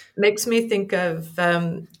 Yeah. Makes me think of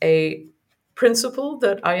a principle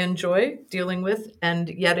that I enjoy dealing with, and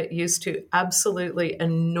yet it used to absolutely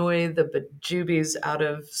annoy the bejubies out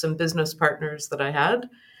of some business partners that I had.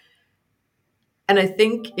 And I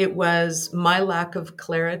think it was my lack of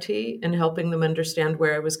clarity in helping them understand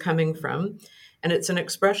where I was coming from. And it's an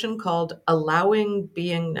expression called allowing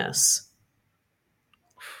beingness.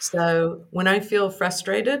 So when I feel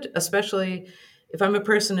frustrated, especially if I'm a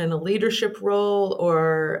person in a leadership role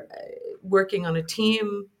or working on a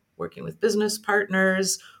team, working with business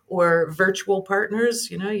partners or virtual partners,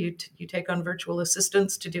 you take on virtual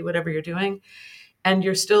assistants to do whatever you're doing, and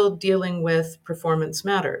you're still dealing with performance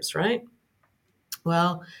matters, right?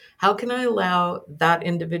 Well, how can I allow that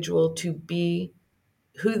individual to be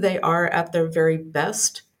who they are at their very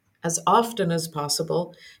best as often as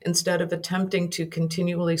possible instead of attempting to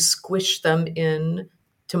continually squish them in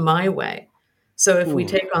to my way? So if we Ooh,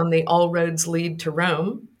 take on the all roads lead to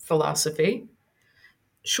Rome philosophy,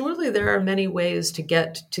 surely there are many ways to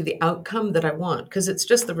get to the outcome that I want, because it's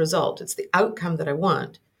just the result, it's the outcome that I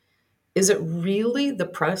want. Is it really the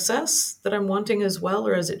process that I'm wanting as well,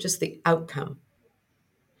 or is it just the outcome?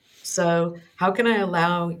 So, how can I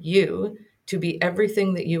allow you to be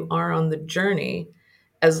everything that you are on the journey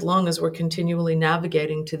as long as we're continually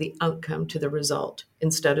navigating to the outcome, to the result,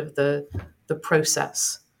 instead of the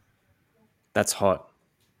process? that's hot.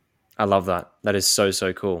 I love that. That is so,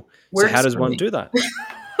 so cool. So how Works does for one me. do that?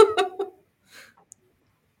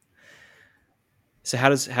 So how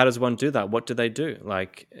does one do that? What do they do?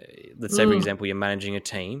 Like, let's say for Mm, example, you're managing a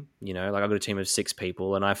team. Like I've got a team of 6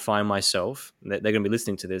 people, and I find myself they're going to be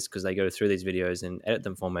listening to this because they go through these videos and edit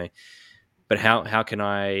them for me. But how can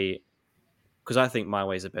I? Because I think my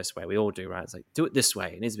way is the best way. We all do, right? It's like, do it this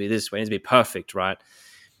way. It needs to be this way. It needs to be perfect, right?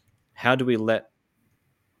 How do we let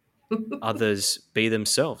others be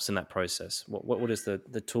themselves in that process? What is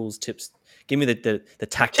the tools, tips? Give me the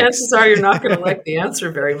tactics. Chances are you're not going to like the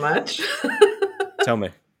answer very much. Tell me.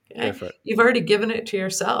 Go Okay? for it. You've already given it to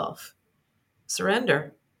yourself.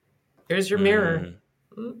 Surrender. Here's your mirror.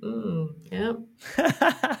 Mm. Yeah.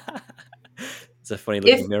 It's a funny If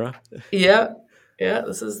looking mirror. yeah, yeah,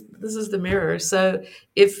 this is the mirror. So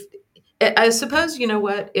if I suppose you know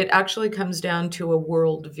what, it actually comes down to a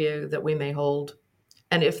worldview that we may hold.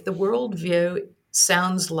 And if the worldview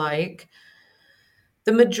sounds like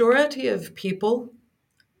the majority of people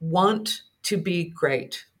want to be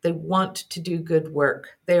great. They want to do good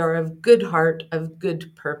work. They are of good heart, of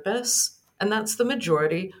good purpose. And that's the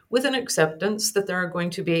majority, with an acceptance that there are going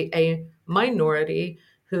to be a minority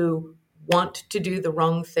who want to do the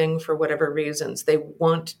wrong thing for whatever reasons. They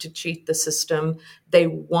want to cheat the system. They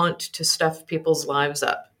want to stuff people's lives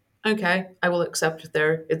up. Okay, I will accept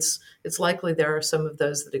there. It's likely there are some of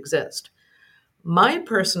those that exist. My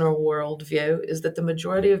personal worldview is that the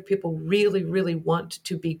majority of people really, really want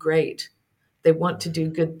to be great. They want to do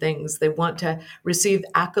good things. They want to receive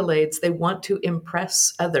accolades. They want to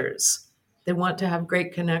impress others. They want to have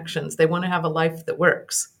great connections. They want to have a life that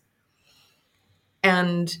works.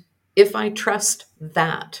 And if I trust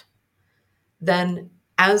that, then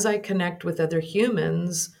as I connect with other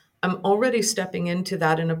humans, I'm already stepping into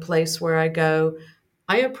that in a place where I go,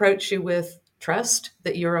 I approach you with trust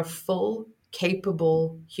that you're a full,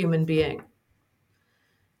 capable human being.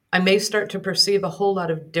 I may start to perceive a whole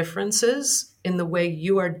lot of differences in the way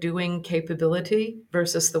you are doing capability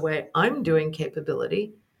versus the way I'm doing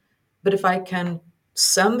capability. But if I can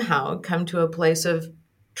somehow come to a place of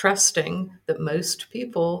trusting that most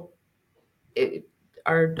people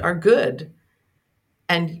are good,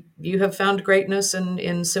 and you have found greatness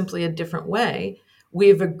in simply a different way,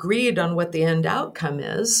 we've agreed on what the end outcome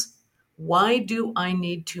is. Why do I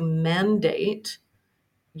need to mandate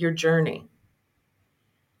your journey?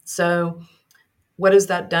 So, what has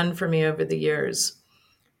that done for me over the years?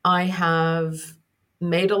 I have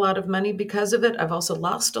made a lot of money because of it. I've also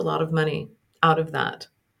lost a lot of money out of that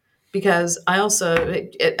because I also,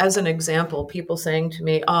 as an example, people saying to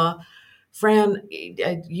me, Fran,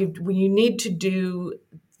 you need to do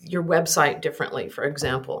your website differently, for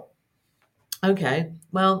example. Okay,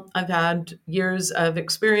 well, I've had years of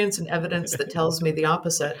experience and evidence that tells me the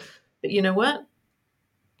opposite. But you know what?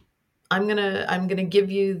 I'm gonna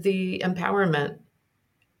give you the empowerment.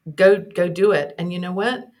 Go do it. And you know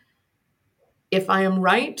what? If I am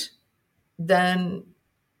right, then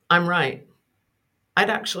I'm right. I'd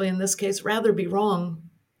actually, in this case, rather be wrong.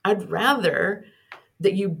 I'd rather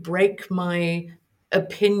that you break my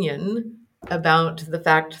opinion about the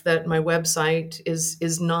fact that my website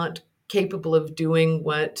is not capable of doing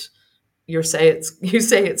what you say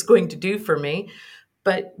it's going to do for me.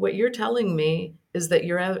 But what you're telling me is that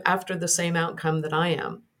you're after the same outcome that I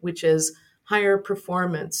am, which is higher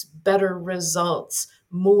performance, better results,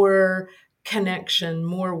 more connection,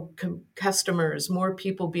 more customers, more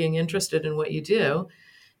people being interested in what you do.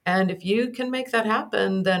 And if you can make that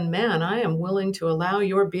happen, then man, I am willing to allow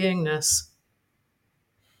your beingness.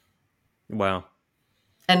 Wow.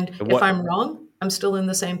 And if What? I'm wrong, I'm still in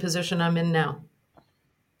the same position I'm in now.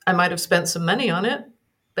 I might have spent some money on it,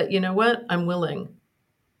 but you know what? I'm willing.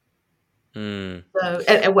 Mm, So,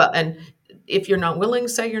 and if you're not willing,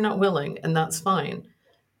 say you're not willing, and that's fine.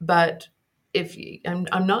 But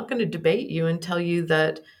I'm not going to debate you and tell you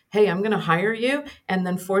that, hey, I'm going to hire you and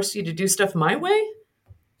then force you to do stuff my way.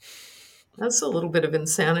 That's a little bit of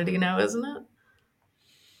insanity now, isn't it?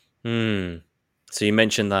 mm. So you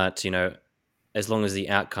mentioned that, as long as the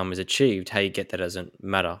outcome is achieved, how you get that doesn't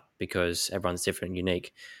matter because everyone's different and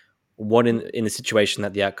unique. What in the situation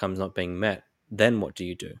that the outcome is not being met, then what do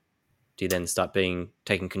you do? Do you then start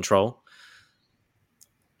taking control?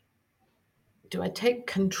 Do I take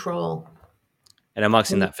control? And I'm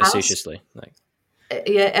asking In the that past, facetiously. Like,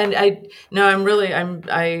 yeah, and I no,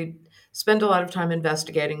 I spend a lot of time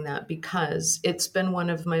investigating that because it's been one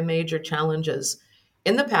of my major challenges.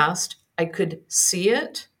 In the past, I could see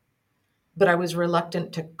it, but I was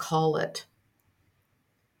reluctant to call it.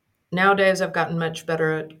 Nowadays, I've gotten much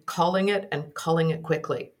better at calling it and calling it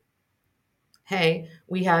quickly. Hey,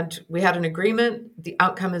 we had an agreement. The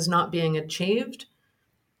outcome is not being achieved.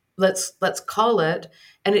 Let's call it.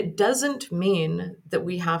 And it doesn't mean that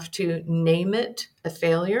we have to name it a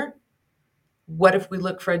failure. What if we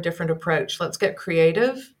look for a different approach? Let's get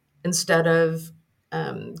creative instead of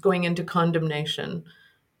going into condemnation,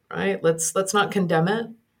 right? Let's not condemn it.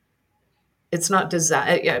 It's not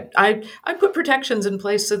disaster. Yeah, I put protections in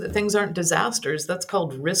place so that things aren't disasters. That's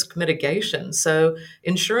called risk mitigation. So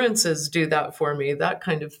insurances do that for me, that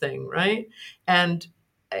kind of thing, right? And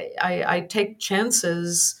I take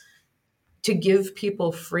chances to give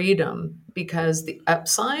people freedom because the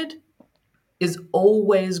upside is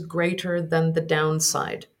always greater than the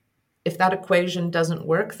downside. If that equation doesn't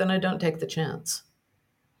work, then I don't take the chance,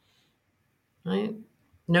 right?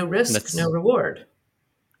 No And risk, no reward.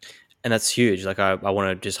 that's huge. Like I want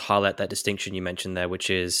to just highlight that distinction you mentioned there, which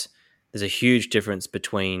is there's a huge difference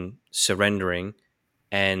between surrendering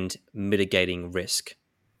and mitigating risk.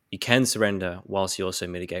 You can surrender whilst you also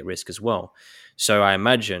mitigate risk as well. So I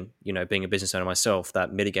imagine, being a business owner myself,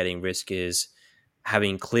 that mitigating risk is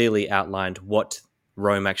having clearly outlined what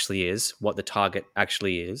Rome actually is, what the target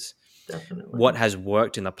actually is, what Definitely. has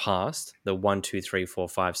worked in the past, the 1, 2, 3, 4,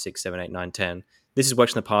 5, 6, 7, 8, 9, 10. This has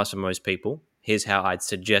worked in the past for most people. Here's how I'd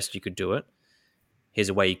suggest you could do it. Here's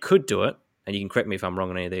a way you could do it. And you can correct me if I'm wrong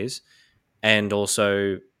on any of these. And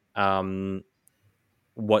also, um,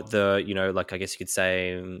 what the, like I guess you could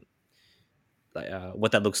say,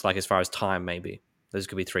 what that looks like as far as time, maybe. Those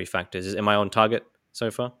could be three factors. Am I on target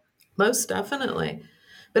so far? Most definitely.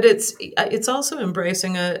 But it's also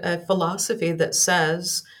embracing a philosophy that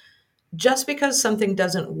says just because something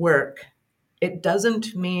doesn't work, it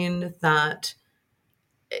doesn't mean that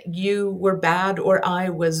you were bad or I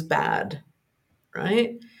was bad,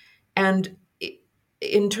 right? And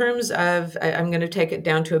in terms of, I'm going to take it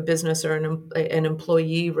down to a business or an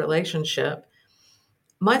employee relationship,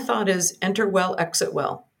 my thought is enter well, exit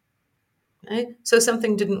well. Okay? So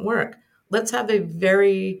something didn't work. Let's have a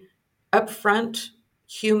very upfront,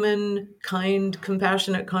 human, kind,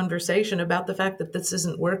 compassionate conversation about the fact that this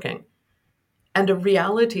isn't working. And a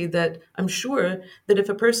reality that I'm sure that if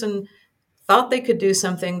a person thought they could do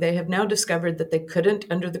something, they have now discovered that they couldn't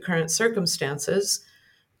under the current circumstances.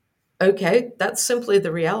 Okay, that's simply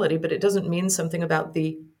the reality, but it doesn't mean something about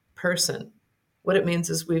the person. What it means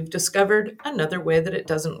is we've discovered another way that it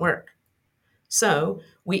doesn't work. So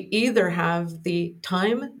we either have the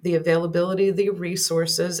time, the availability, the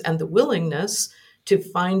resources, and the willingness to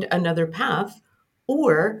find another path,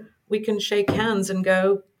 or we can shake hands and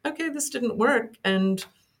go, okay, this didn't work, and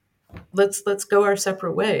let's go our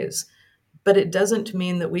separate ways. But it doesn't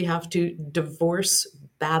mean that we have to divorce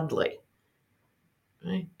badly.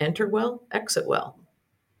 Right? Enter well, exit well.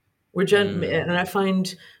 Mm, And I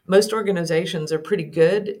find most organizations are pretty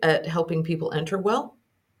good at helping people enter well.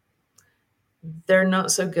 They're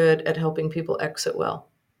not so good at helping people exit well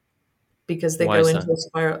because they why go is into that? a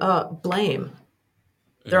spiral. Blame.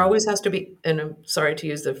 There Mm, always has to be, and I'm sorry to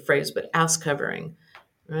use the phrase, but ass covering,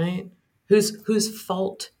 right? Whose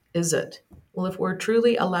fault is it? Well, if we're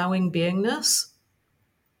truly allowing beingness,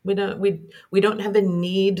 we don't have a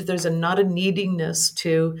need. There's not a neediness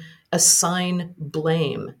to assign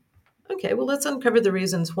blame. Okay, well, let's uncover the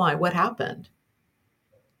reasons why. What happened,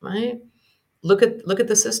 right? Look at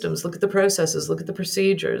the systems, look at the processes, look at the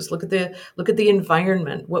procedures, look at the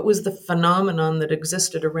environment. What was the phenomenon that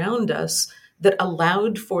existed around us that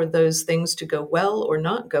allowed for those things to go well or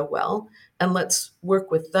not go well? And let's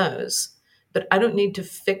work with those. But I don't need to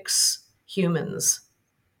fix humans.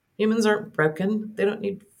 Humans aren't broken. They don't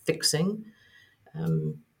need fixing.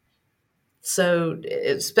 Um, so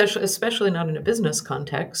especially not in a business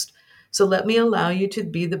context. So let me allow you to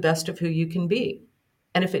be the best of who you can be.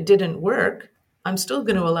 And if it didn't work, I'm still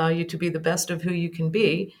going to allow you to be the best of who you can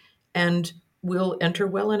be, and we'll enter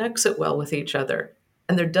well and exit well with each other.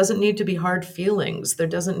 And there doesn't need to be hard feelings. There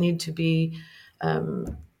doesn't need to be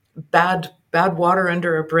bad water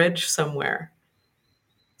under a bridge somewhere.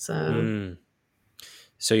 So mm.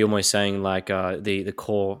 So you're almost saying like the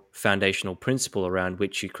core foundational principle around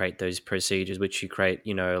which you create those procedures, which you create,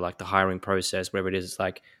 like the hiring process, whatever it is, it's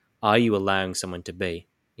like, are you allowing someone to be?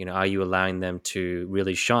 Are you allowing them to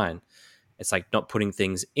really shine? It's like not putting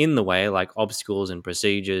things in the way, like obstacles and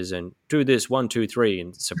procedures and do this 1, 2, 3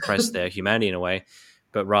 and suppress their humanity in a way,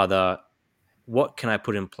 but rather what can I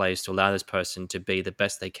put in place to allow this person to be the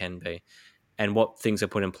best they can be? And what things are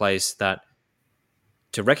put in place that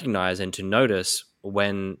to recognize and to notice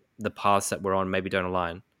when the paths that we're on maybe don't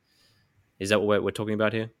align. Is that what we're talking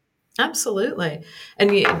about here? absolutely.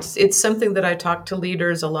 And it's something that I talk to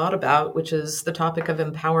leaders a lot about, which is the topic of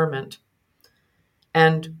empowerment.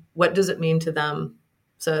 And what does it mean to them?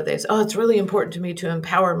 So they say, oh, it's really important to me to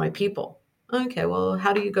empower my people. Okay, well,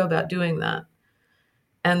 how do you go about doing that?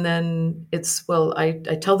 And then it's, well, I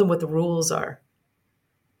tell them what the rules are.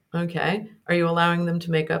 Okay, are you allowing them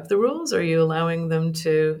to make up the rules? Are you allowing them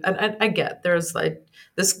to? And I get there's like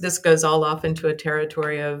this goes all off into a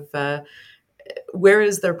territory of Where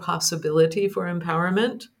is their possibility for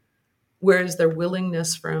empowerment? Where is their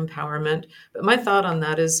willingness for empowerment? But my thought on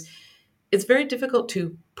that is it's very difficult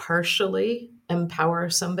to partially empower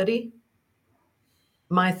somebody.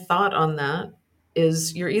 My thought on that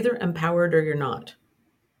is you're either empowered or you're not.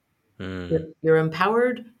 Mm. You're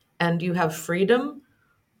empowered and you have freedom,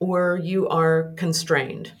 or you are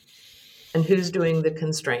constrained. And who's doing the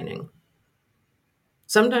constraining?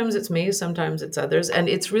 Sometimes it's me, sometimes it's others. And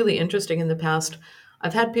it's really interesting. In the past,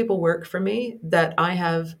 I've had people work for me that I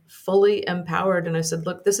have fully empowered. And I said,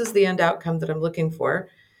 look, this is the end outcome that I'm looking for.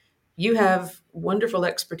 You have wonderful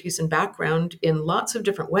expertise and background in lots of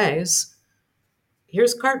different ways.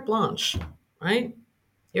 Here's carte blanche, right?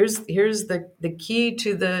 Here's the key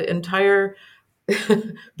to the entire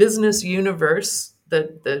business universe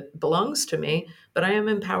that belongs to me, but I am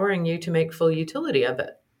empowering you to make full utility of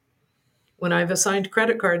it. When I've assigned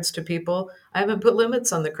credit cards to people, I haven't put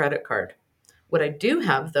limits on the credit card. What I do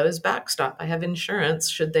have, though, is backstop. I have insurance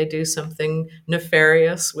should they do something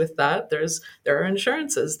nefarious with that. There are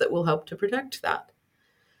insurances that will help to protect that.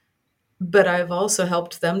 But I've also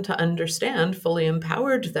helped them to understand, fully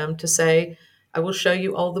empowered them to say, I will show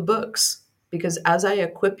you all the books. Because as I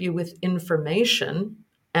equip you with information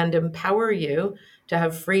and empower you to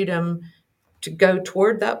have freedom to go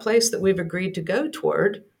toward that place that we've agreed to go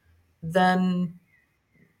toward, then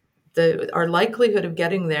our likelihood of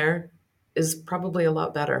getting there is probably a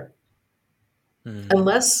lot better. Mm.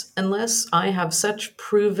 Unless I have such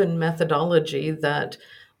proven methodology that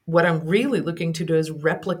what I'm really looking to do is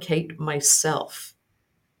replicate myself.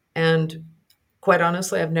 And quite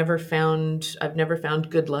honestly, I've never found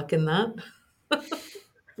good luck in that.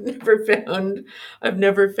 never found I've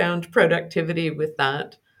never found productivity with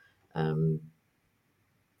that. Um,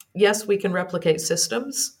 yes, we can replicate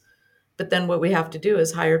systems, but then what we have to do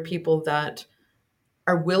is hire people that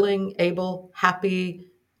are willing, able, happy,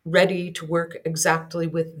 ready to work exactly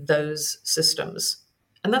with those systems.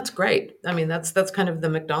 And that's great. I mean, that's kind of the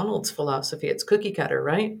McDonald's philosophy. It's cookie cutter,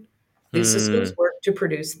 right? These systems Mm. work to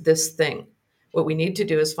produce this thing. What we need to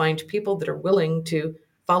do is find people that are willing to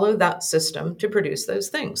follow that system to produce those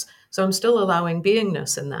things. So I'm still allowing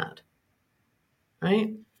beingness in that,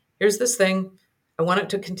 right? Here's this thing. I want it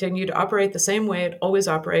to continue to operate the same way it always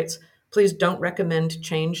operates. Please don't recommend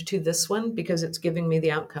change to this one because it's giving me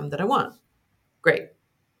the outcome that I want. Great. And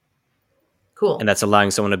Cool. that's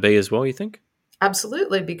allowing someone to be as well, you think?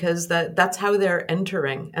 Absolutely, because that's how they're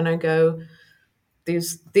entering. And I go,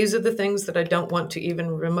 these are the things that I don't want to even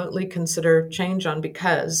remotely consider change on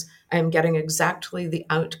because I am getting exactly the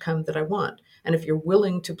outcome that I want. And if you're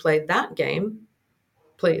willing to play that game,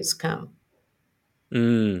 please come.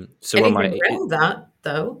 Mm. So what am Anything I? around that,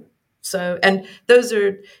 though. So, and those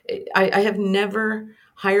are, I have never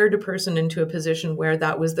hired a person into a position where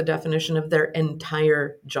that was the definition of their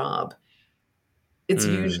entire job. It's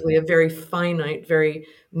Mm. usually a very finite, very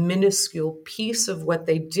minuscule piece of what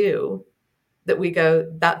they do that we go,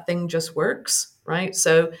 that thing just works, right?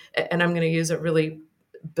 So, and I'm going to use a really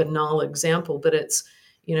banal example, but it's,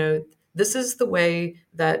 you know, this is the way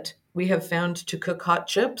that we have found to cook hot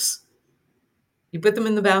chips. You put them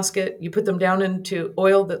in the basket, you put them down into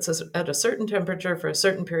oil that's at a certain temperature for a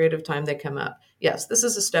certain period of time, they come up. Yes, this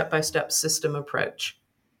is a step by step system approach.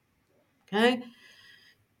 Okay.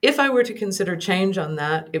 If I were to consider change on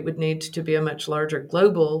that, it would need to be a much larger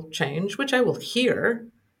global change, which I will hear,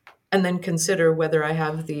 and then consider whether I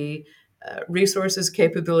have the resources,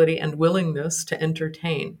 capability, and willingness to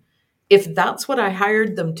entertain. If that's what I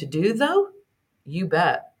hired them to do, though, you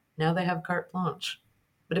bet. Now they have carte blanche.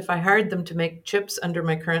 But if I hired them to make chips under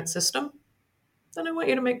my current system, then I want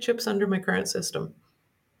you to make chips under my current system.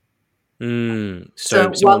 Mm.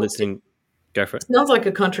 So So someone while listening, go for it. it sounds like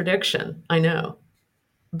a contradiction, I know,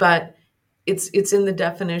 but it's in the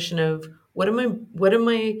definition of what am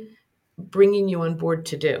I bringing you on board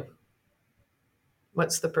to do?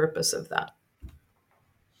 What's the purpose of that?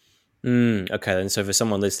 Mm, okay, and so for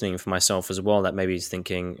someone listening, for myself as well, that maybe is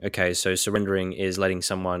thinking, okay, so surrendering is letting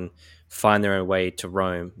someone find their own way to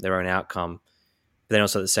Rome, their own outcome. But then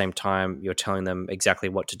also at the same time, you're telling them exactly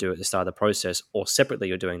what to do at the start of the process, or separately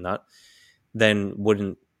you're doing that. Then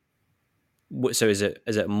wouldn't so is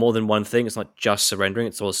it more than one thing? It's not just surrendering;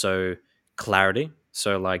 it's also clarity.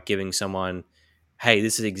 So like giving someone, hey,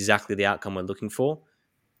 this is exactly the outcome we're looking for,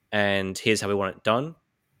 and here's how we want it done,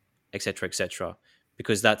 etc., etc.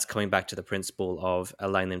 Because that's coming back to the principle of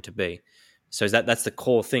allowing them to be. So is that's the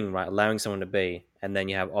core thing, right? Allowing someone to be, and then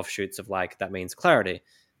you have offshoots of like that means clarity,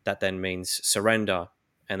 that then means surrender,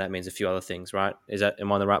 and that means a few other things, right?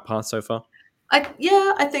 Am I on the right path so far?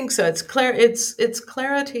 Yeah, I think so. It's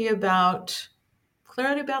clarity about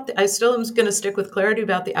Clarity about I still am going to stick with clarity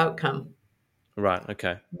about the outcome. Right.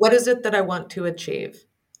 Okay. What is it that I want to achieve?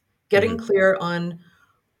 Getting Hmm. clear on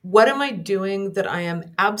what am I doing that I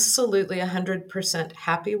am absolutely 100%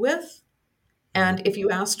 happy with? Hmm. And if you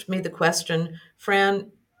asked me the question,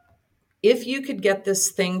 Fran, if you could get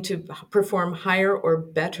this thing to perform higher or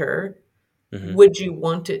better, Hmm. would you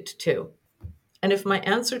want it to? And if my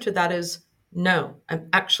answer to that is no, I'm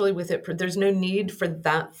actually with it. There's no need for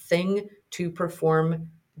that thing to perform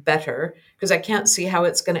better because I can't see how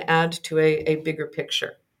it's going to add to a bigger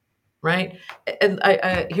picture, right? And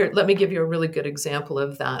here, let me give you a really good example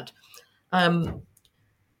of that. Um,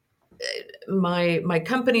 my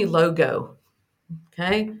company logo,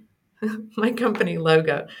 okay, my company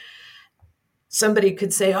logo. Somebody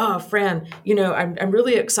could say, "Oh, Fran, I'm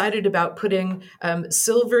really excited about putting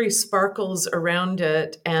silvery sparkles around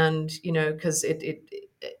it, and because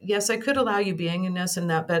yes, I could allow you beingness in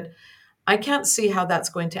that, but I can't see how that's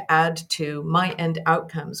going to add to my end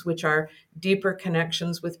outcomes, which are deeper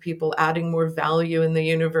connections with people, adding more value in the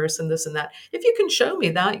universe, and this and that. If you can show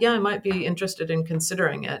me that, yeah, I might be interested in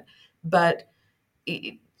considering it, but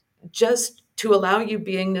just to allow you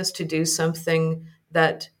beingness to do something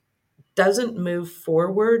that doesn't move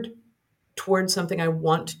forward toward something I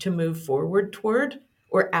want to move forward toward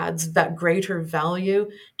or adds that greater value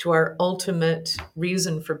to our ultimate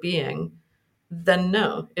reason for being, then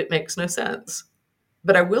no, it makes no sense.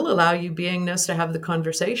 But I will allow you beingness to have the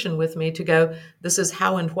conversation with me to go, this is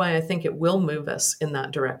how and why I think it will move us in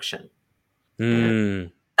that direction. And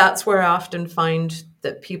Mm. that's where I often find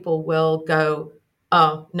that people will go,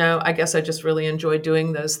 oh, no, I guess I just really enjoy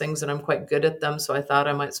doing those things and I'm quite good at them. So I thought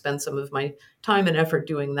I might spend some of my time and effort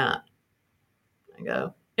doing that. I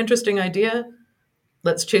go, interesting idea.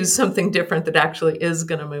 Let's choose something different that actually is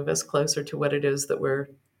going to move us closer to what it is that we're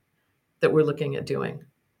looking at doing.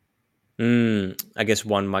 I guess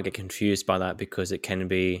one might get confused by that because it can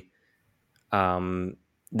be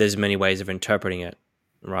there's many ways of interpreting it,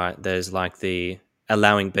 right? There's like the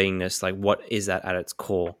allowing beingness, like what is that at its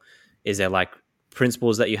core? Is there like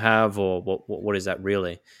principles that you have, or what is that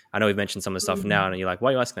really? I know we've mentioned some of the stuff now, and you're like, why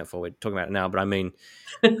are you asking that for? We're talking about it now, but I mean,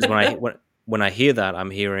 because when I hear that,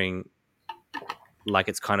 I'm hearing like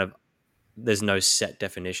it's kind of there's no set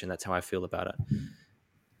definition. That's how I feel about it.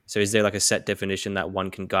 So is there like a set definition that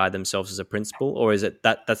one can guide themselves as a principle, or is it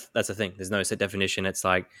that's the thing? There's no set definition. It's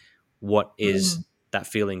like what is Mm. that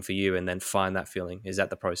feeling for you, and then find that feeling. Is that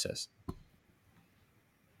the process?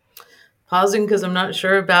 Pausing because I'm not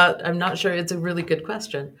sure. It's a really good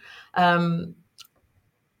question. Um,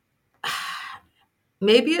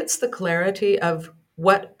 Maybe it's the clarity of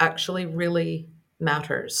what actually really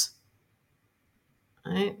matters,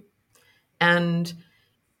 right? And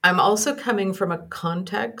I'm also coming from a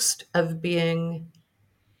context of being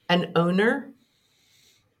an owner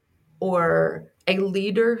or a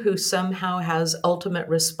leader who somehow has ultimate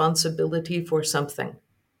responsibility for something.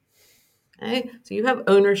 Okay? So you have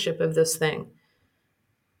ownership of this thing.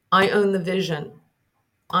 I own the vision.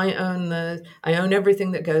 I own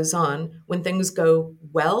everything that goes on. When things go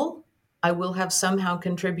well, I will have somehow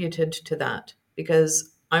contributed to that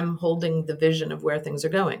because I'm holding the vision of where things are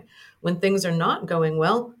going. When things are not going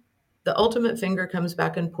well, the ultimate finger comes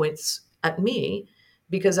back and points at me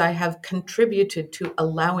because I have contributed to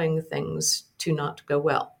allowing things to not go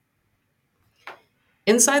well.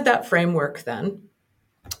 Inside that framework, then,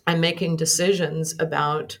 I'm making decisions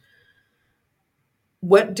about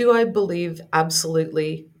what do I believe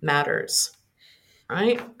absolutely matters,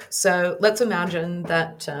 right? So let's imagine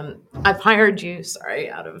that I've hired you. Sorry,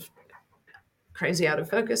 out of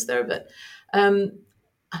focus there, but um,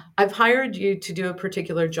 I've hired you to do a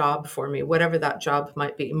particular job for me, whatever that job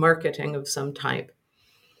might be, marketing of some type.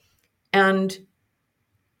 And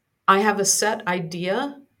I have a set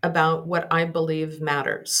idea about what I believe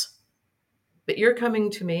matters. But you're coming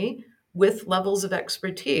to me with levels of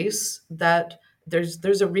expertise that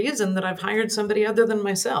there's a reason that I've hired somebody other than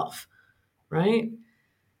myself, right?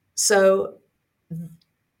 So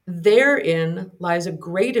therein lies a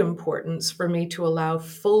great importance for me to allow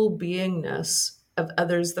full beingness of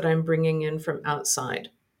others that I'm bringing in from outside.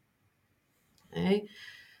 Okay?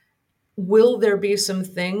 Will there be some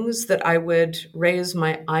things that I would raise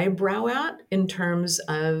my eyebrow at in terms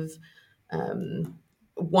of um,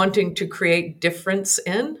 wanting to create difference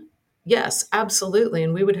in? Yes, absolutely.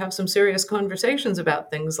 And we would have some serious conversations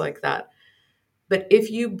about things like that. But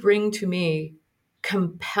if you bring to me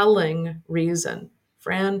compelling reason,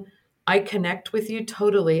 Fran, I connect with you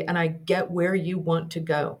totally and I get where you want to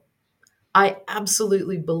go. I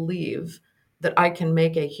absolutely believe that I can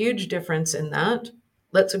make a huge difference in that.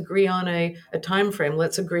 Let's agree on a time frame.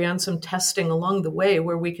 Let's agree on some testing along the way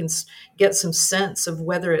where we can get some sense of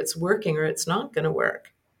whether it's working or it's not going to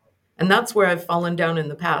work. And that's where I've fallen down in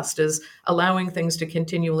the past, is allowing things to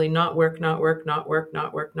continually not work, not work, not work,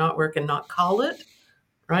 not work, not work, and not call it,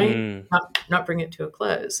 right? Mm, Not bring it to a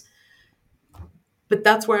close. But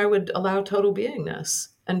that's where I would allow total beingness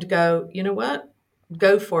and go, you know what?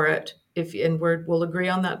 Go for it. If and we'll agree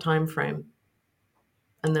on that time frame,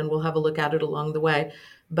 and then we'll have a look at it along the way.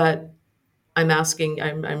 But I'm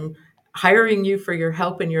hiring you for your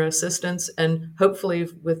help and your assistance, and hopefully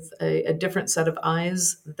with a different set of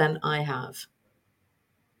eyes than I have.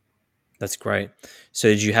 that's great. So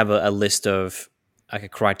did you have a list of like a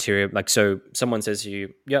criteria? Like, so someone says to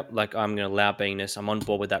you, yep, like I'm going to allow beingness. I'm on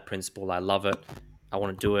board with that principle. I love it. I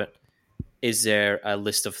want to do it. Is there a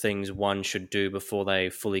list of things one should do before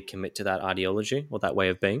they fully commit to that ideology or that way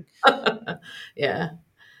of being? Yeah.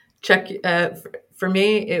 Check. For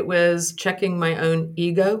me, it was checking my own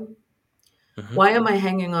ego. Hmm. Why am I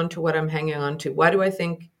hanging on to what I'm hanging on to? Why do I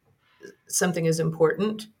think something is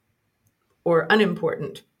important or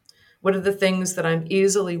unimportant? What are the things that I'm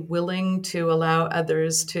easily willing to allow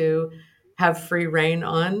others to have free reign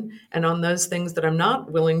on? And on those things that I'm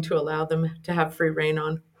not willing to allow them to have free reign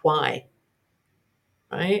on, why?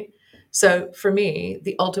 Right? So for me,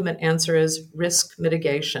 the ultimate answer is risk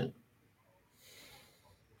mitigation.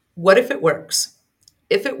 What if it works?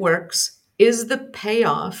 If it works, is the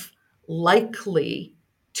payoff likely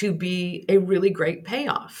to be a really great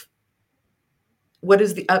payoff? What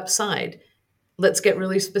is the upside? Let's get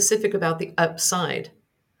really specific about the upside.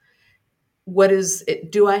 What is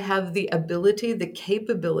it? Do I have the ability, the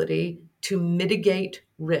capability to mitigate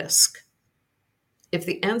risk? If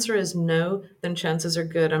the answer is no, then chances are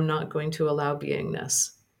good I'm not going to allow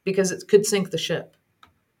beingness, because it could sink the ship,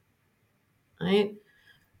 right?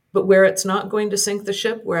 But where it's not going to sink the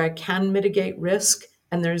ship, where I can mitigate risk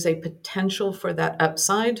and there's a potential for that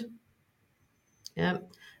upside, yeah.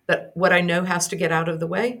 But what I know has to get out of the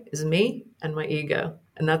way is me and my ego.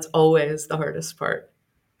 And that's always the hardest part.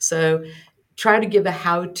 So try to give a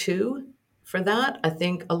how to for that. I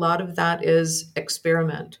think a lot of that is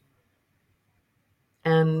experiment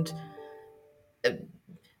and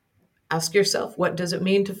ask yourself, what does it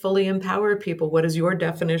mean to fully empower people? What is your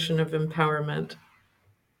definition of empowerment?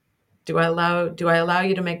 Do I allow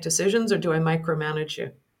you to make decisions, or do I micromanage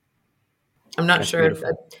you? I'm not That's sure.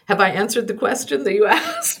 beautiful. Have I answered the question that you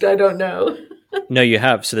asked? I don't know. No, you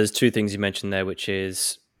have. So there's two things you mentioned there, which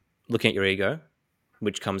is looking at your ego,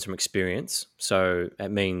 which comes from experience. So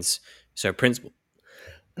it means, so principle,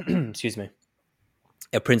 excuse me,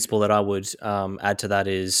 a principle that I would add to that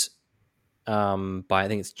is by I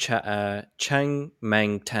think it's Chang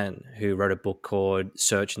Mang Tan, who wrote a book called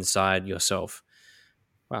Search Inside Yourself.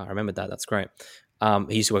 Wow, I remembered that. That's great.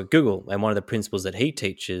 He used to work at Google, and one of the principles that he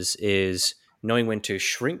teaches is knowing when to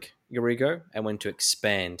shrink your ego and when to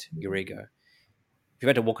expand your ego. If you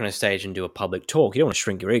had to walk on a stage and do a public talk, you don't want to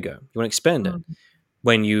shrink your ego. You want to expand it. Mm,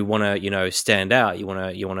 When you want to, stand out, you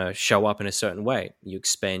want to show up in a certain way. You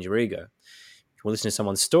expand your ego. If you listen to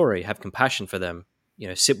someone's story, have compassion for them,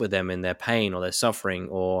 sit with them in their pain or their suffering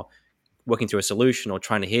or working through a solution or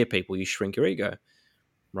trying to hear people, you shrink your ego,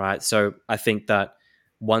 right? So I think that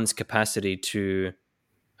one's capacity to,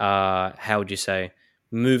 how would you say,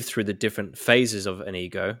 move through the different phases of an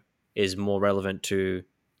ego is more relevant to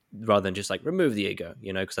rather than just like remove the ego,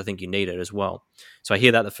 because I think you need it as well. So I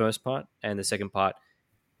hear that the first part, and the second part,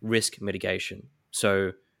 risk mitigation.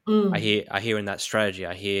 So mm, I hear in that strategy,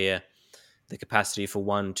 I hear the capacity for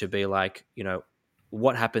one to be like,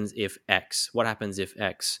 what happens if X? What happens if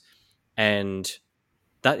X? And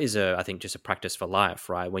that is I think just a practice for life,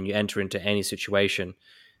 right? When you enter into any situation,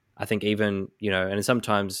 I think even, and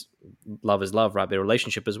sometimes love is love, right? But a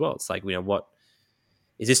relationship as well. It's like, what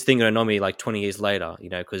is this thing going to annoy me like 20 years later?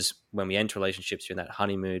 Because when we enter relationships, you're in that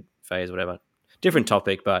honeymoon phase, whatever. Different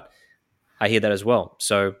topic, but I hear that as well.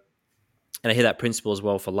 So, and I hear that principle as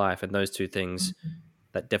well for life. And those two things, mm.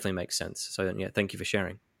 that definitely makes sense. So, yeah, thank you for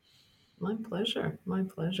sharing. My pleasure. My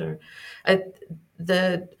pleasure. I,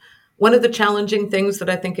 the One of the challenging things that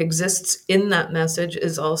I think exists in that message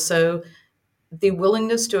is also the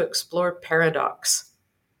willingness to explore paradox.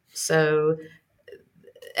 So,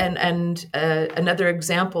 and another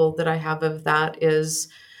example that I have of that is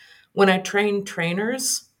when I train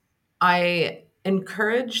trainers, I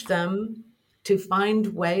encourage them to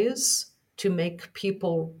find ways to make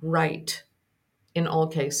people right in all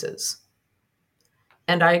cases.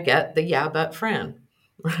 And I get the yeah, but Fran,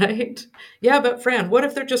 right? Yeah, but Fran, what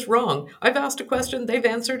if they're just wrong? I've asked a question, they've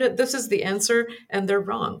answered it, this is the answer, and they're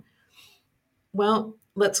wrong. Well,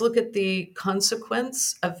 let's look at the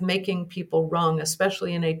consequence of making people wrong,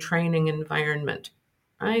 especially in a training environment,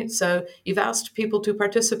 right? So you've asked people to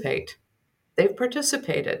participate. They've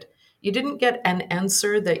participated. You didn't get an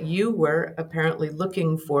answer that you were apparently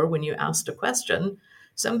looking for when you asked a question.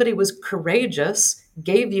 Somebody was courageous,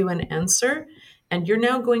 gave you an answer, and you're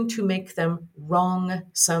now going to make them wrong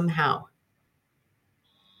somehow.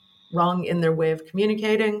 Wrong in their way of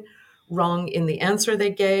communicating, wrong in the answer they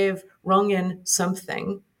gave, wrong in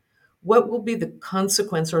something. What will be the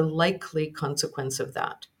consequence or likely consequence of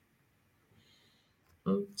that?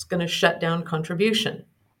 It's going to shut down contribution.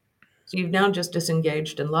 So you've now just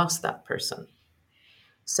disengaged and lost that person.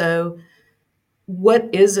 So, what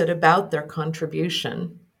is it about their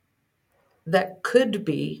contribution that could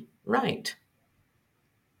be right?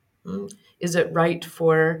 Is it right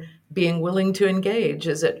for being willing to engage?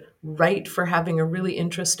 Is it right for having a really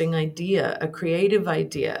interesting idea, a creative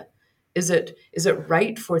idea? Is it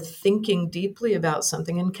right for thinking deeply about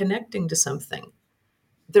something and connecting to something?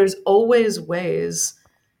 There's always ways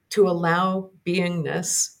to allow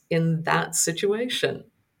beingness in that situation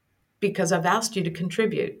because I've asked you to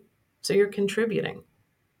contribute. So you're contributing.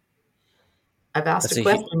 I've asked a That's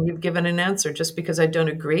question, you've given an answer. Just because I don't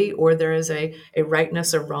agree or there is a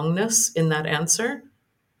rightness or wrongness in that answer,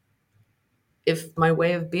 if my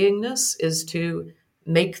way of beingness is to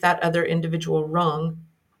make that other individual wrong,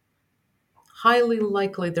 highly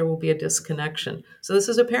likely there will be a disconnection. So this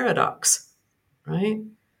is a paradox, right?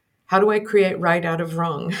 How do I create right out of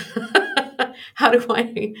wrong? How do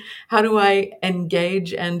I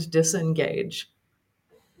engage and disengage?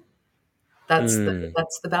 That's the mm,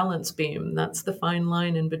 that's the balance beam. That's the fine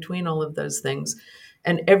line in between all of those things.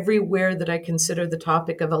 And everywhere that I consider the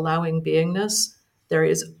topic of allowing beingness, there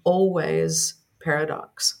is always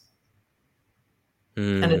paradox.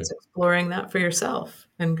 And mm. it's exploring that for yourself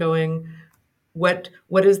and going, what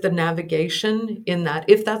is the navigation in that?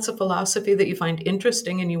 If that's a philosophy that you find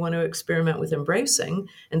interesting and you want to experiment with embracing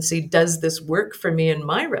and see, does this work for me in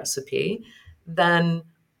my recipe? Then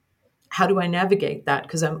how do I navigate that?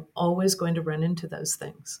 Because I'm always going to run into those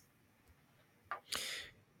things.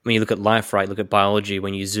 When you look at life, right, look at biology,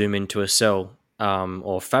 when you zoom into a cell,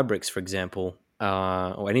 or fabrics, for example,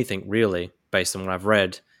 or anything really, based on what I've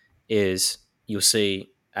read, is you'll see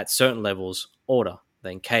at certain levels order,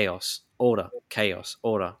 then chaos, order, chaos,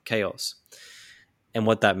 order, chaos. And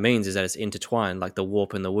what that means is that it's intertwined, like the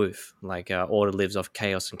warp and the woof. Like order lives off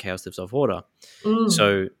chaos and chaos lives off order. Mm,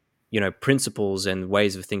 So, principles and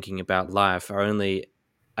ways of thinking about life are only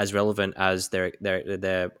as relevant as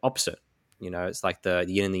their opposite. It's like the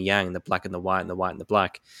yin and the yang, the black and the white, and the white and the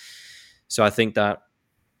black. So I think that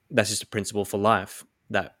that's just a principle for life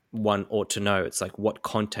that one ought to know. It's like, what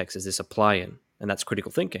context does this apply in? And that's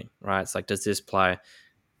critical thinking, right? It's like, does this apply?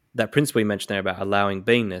 That principle you mentioned there about allowing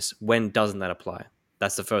beingness, when doesn't that apply?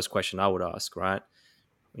 That's the first question I would ask, right?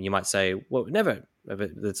 You might say, well, never.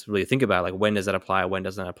 Let's really think about it. Like, when does that apply? When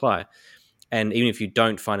doesn't that apply? And even if you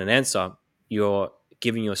don't find an answer, you're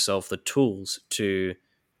giving yourself the tools to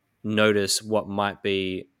notice what might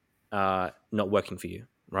be not working for you,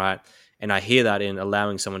 right? And I hear that in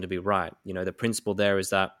allowing someone to be right. The principle there is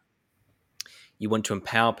that you want to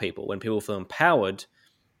empower people. When people feel empowered,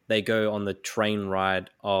 they go on the train ride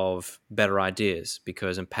of better ideas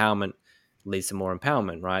because empowerment leads to more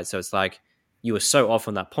empowerment, right? So it's like you were so off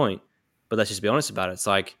on that point, but let's just be honest about it. It's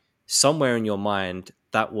like somewhere in your mind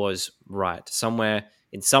that was right. Somewhere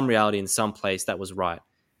in some reality, in some place that was right.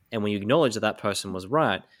 And when you acknowledge that that person was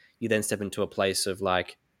right, you then step into a place of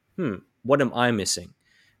like, what am I missing?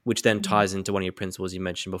 Which then ties into one of your principles you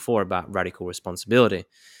mentioned before about radical responsibility.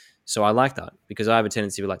 So I like that because I have a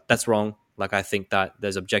tendency to be like, that's wrong. Like, I think that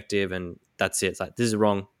there's objective and that's it. It's like, this is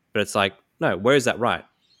wrong. But it's like, no, where is that right?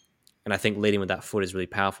 And I think leading with that foot is really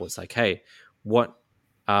powerful. It's like, hey,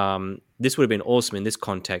 this would have been awesome in this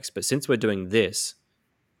context, but since we're doing this,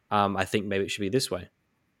 I think maybe it should be this way.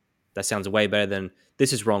 That sounds way better than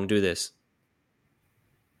this is wrong, do this.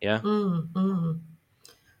 Yeah.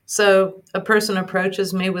 So a person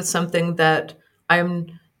approaches me with something that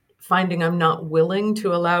I'm finding I'm not willing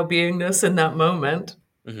to allow beingness in that moment.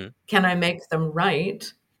 Mm-hmm. Can I make them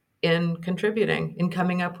right in contributing, in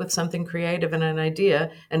coming up with something creative and an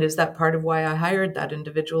idea? And is that part of why I hired that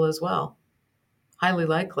individual as well? Highly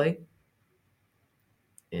likely.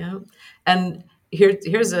 Yeah. And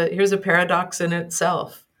here's a paradox in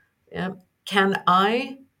itself. Yeah. Can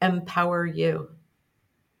I empower you?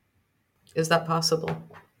 Is that possible?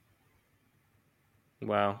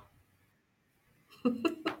 Wow.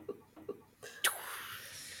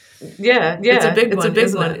 Yeah, it's a Yeah, big it's a one, big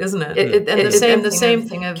isn't one, it? isn't it? And the same And the same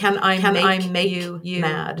thing of can I make you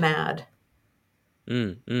mad?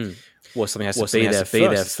 Well, something has to Well, be something has there to be there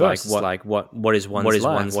first. It's like first. It's like what is one's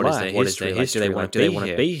life? What is their What is history? their Like, do history? they Like, want do to they be want to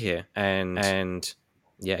here? be here? And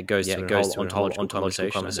yeah, it goes Yeah, through it a goes whole through a whole ontological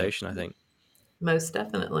ontological conversation, I conversation. think. Most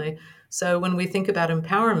definitely. So when we think about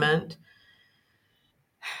empowerment,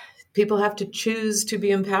 people have to choose to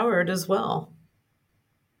be empowered as well.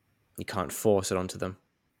 You can't force it onto them.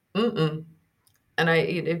 Mm-mm.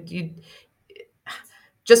 And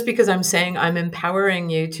just because I'm saying I'm empowering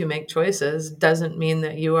you to make choices doesn't mean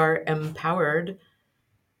that you are empowered.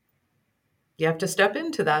 You have to step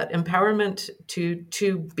into that empowerment.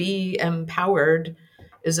 To be empowered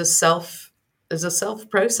is a self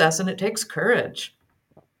process, and it takes courage,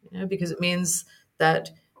 because it means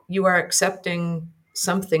that you are accepting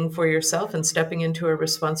something for yourself and stepping into a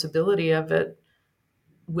responsibility of it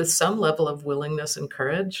with some level of willingness and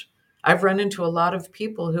courage. I've run into a lot of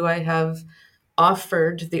people who I have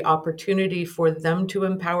offered the opportunity for them to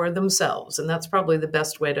empower themselves. And that's probably the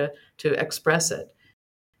best way to express it,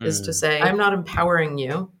 is to Mm. say, I'm not empowering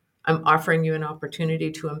you. I'm offering you an opportunity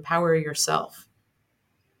to empower yourself.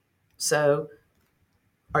 So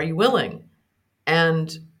are you willing?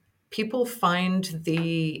 And people find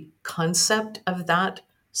the concept of that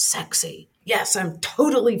sexy. Yes, I'm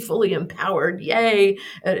totally fully empowered. Yay.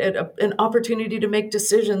 An opportunity to make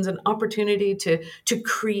decisions, an opportunity to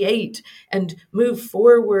create and move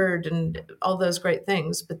forward, and all those great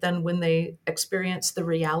things. But then when they experience the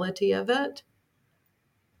reality of it,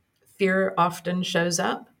 fear often shows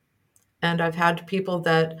up. And I've had people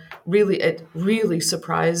that it really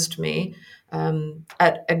surprised me,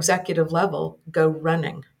 at executive level, go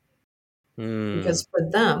running, Mm. because for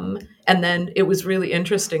them, and then it was really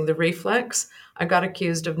interesting, the reflex, I got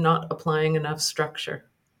accused of not applying enough structure.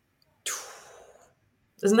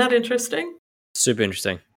 Isn't that interesting? Super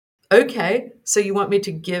interesting. Okay, so you want me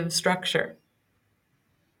to give structure.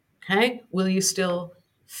 Okay, will you still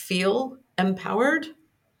feel empowered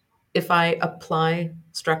if I apply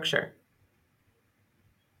structure?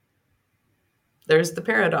 There's the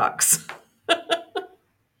paradox.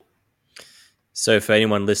 So for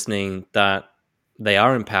anyone listening that they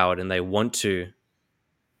are empowered and they want to,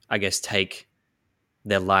 I guess, take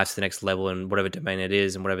their life to the next level in whatever domain it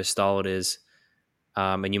is and whatever style it is,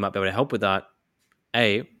 and you might be able to help with that.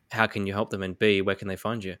 A, how can you help them? And B, where can they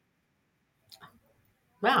find you?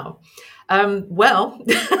 Wow. Well,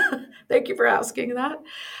 thank you for asking that.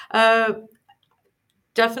 Uh,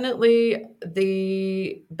 Definitely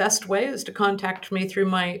the best way is to contact me through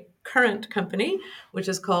my current company, which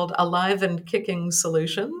is called Alive and Kicking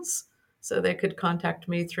Solutions. So they could contact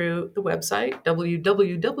me through the website,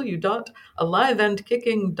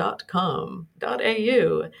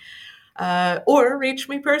 www.aliveandkicking.com.au, or reach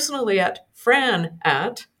me personally at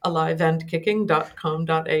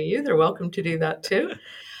fran@aliveandkicking.com.au. They're welcome to do that too.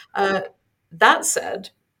 Uh, that said,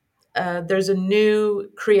 there's a new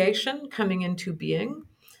creation coming into being,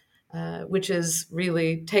 which is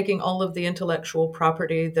really taking all of the intellectual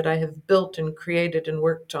property that I have built and created and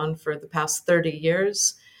worked on for the past 30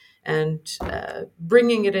 years, and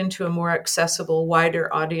bringing it into a more accessible,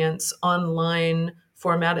 wider audience online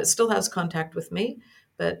format. It still has contact with me,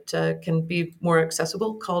 but can be more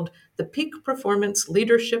accessible, called the Peak Performance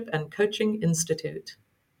Leadership and Coaching Institute.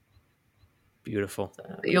 Beautiful.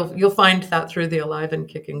 You'll find that through the Alive and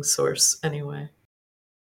Kicking source anyway.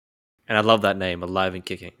 And I love that name, Alive and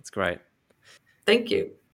Kicking. It's great. Thank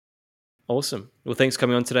you. Awesome. Well, thanks for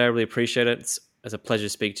coming on today. I really appreciate it. It's a pleasure to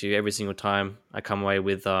speak to you every single time. I come away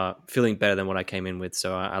with feeling better than what I came in with.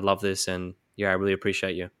 So I love this. And yeah, I really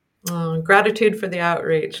appreciate you. Gratitude for the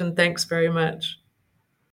outreach, and thanks very much.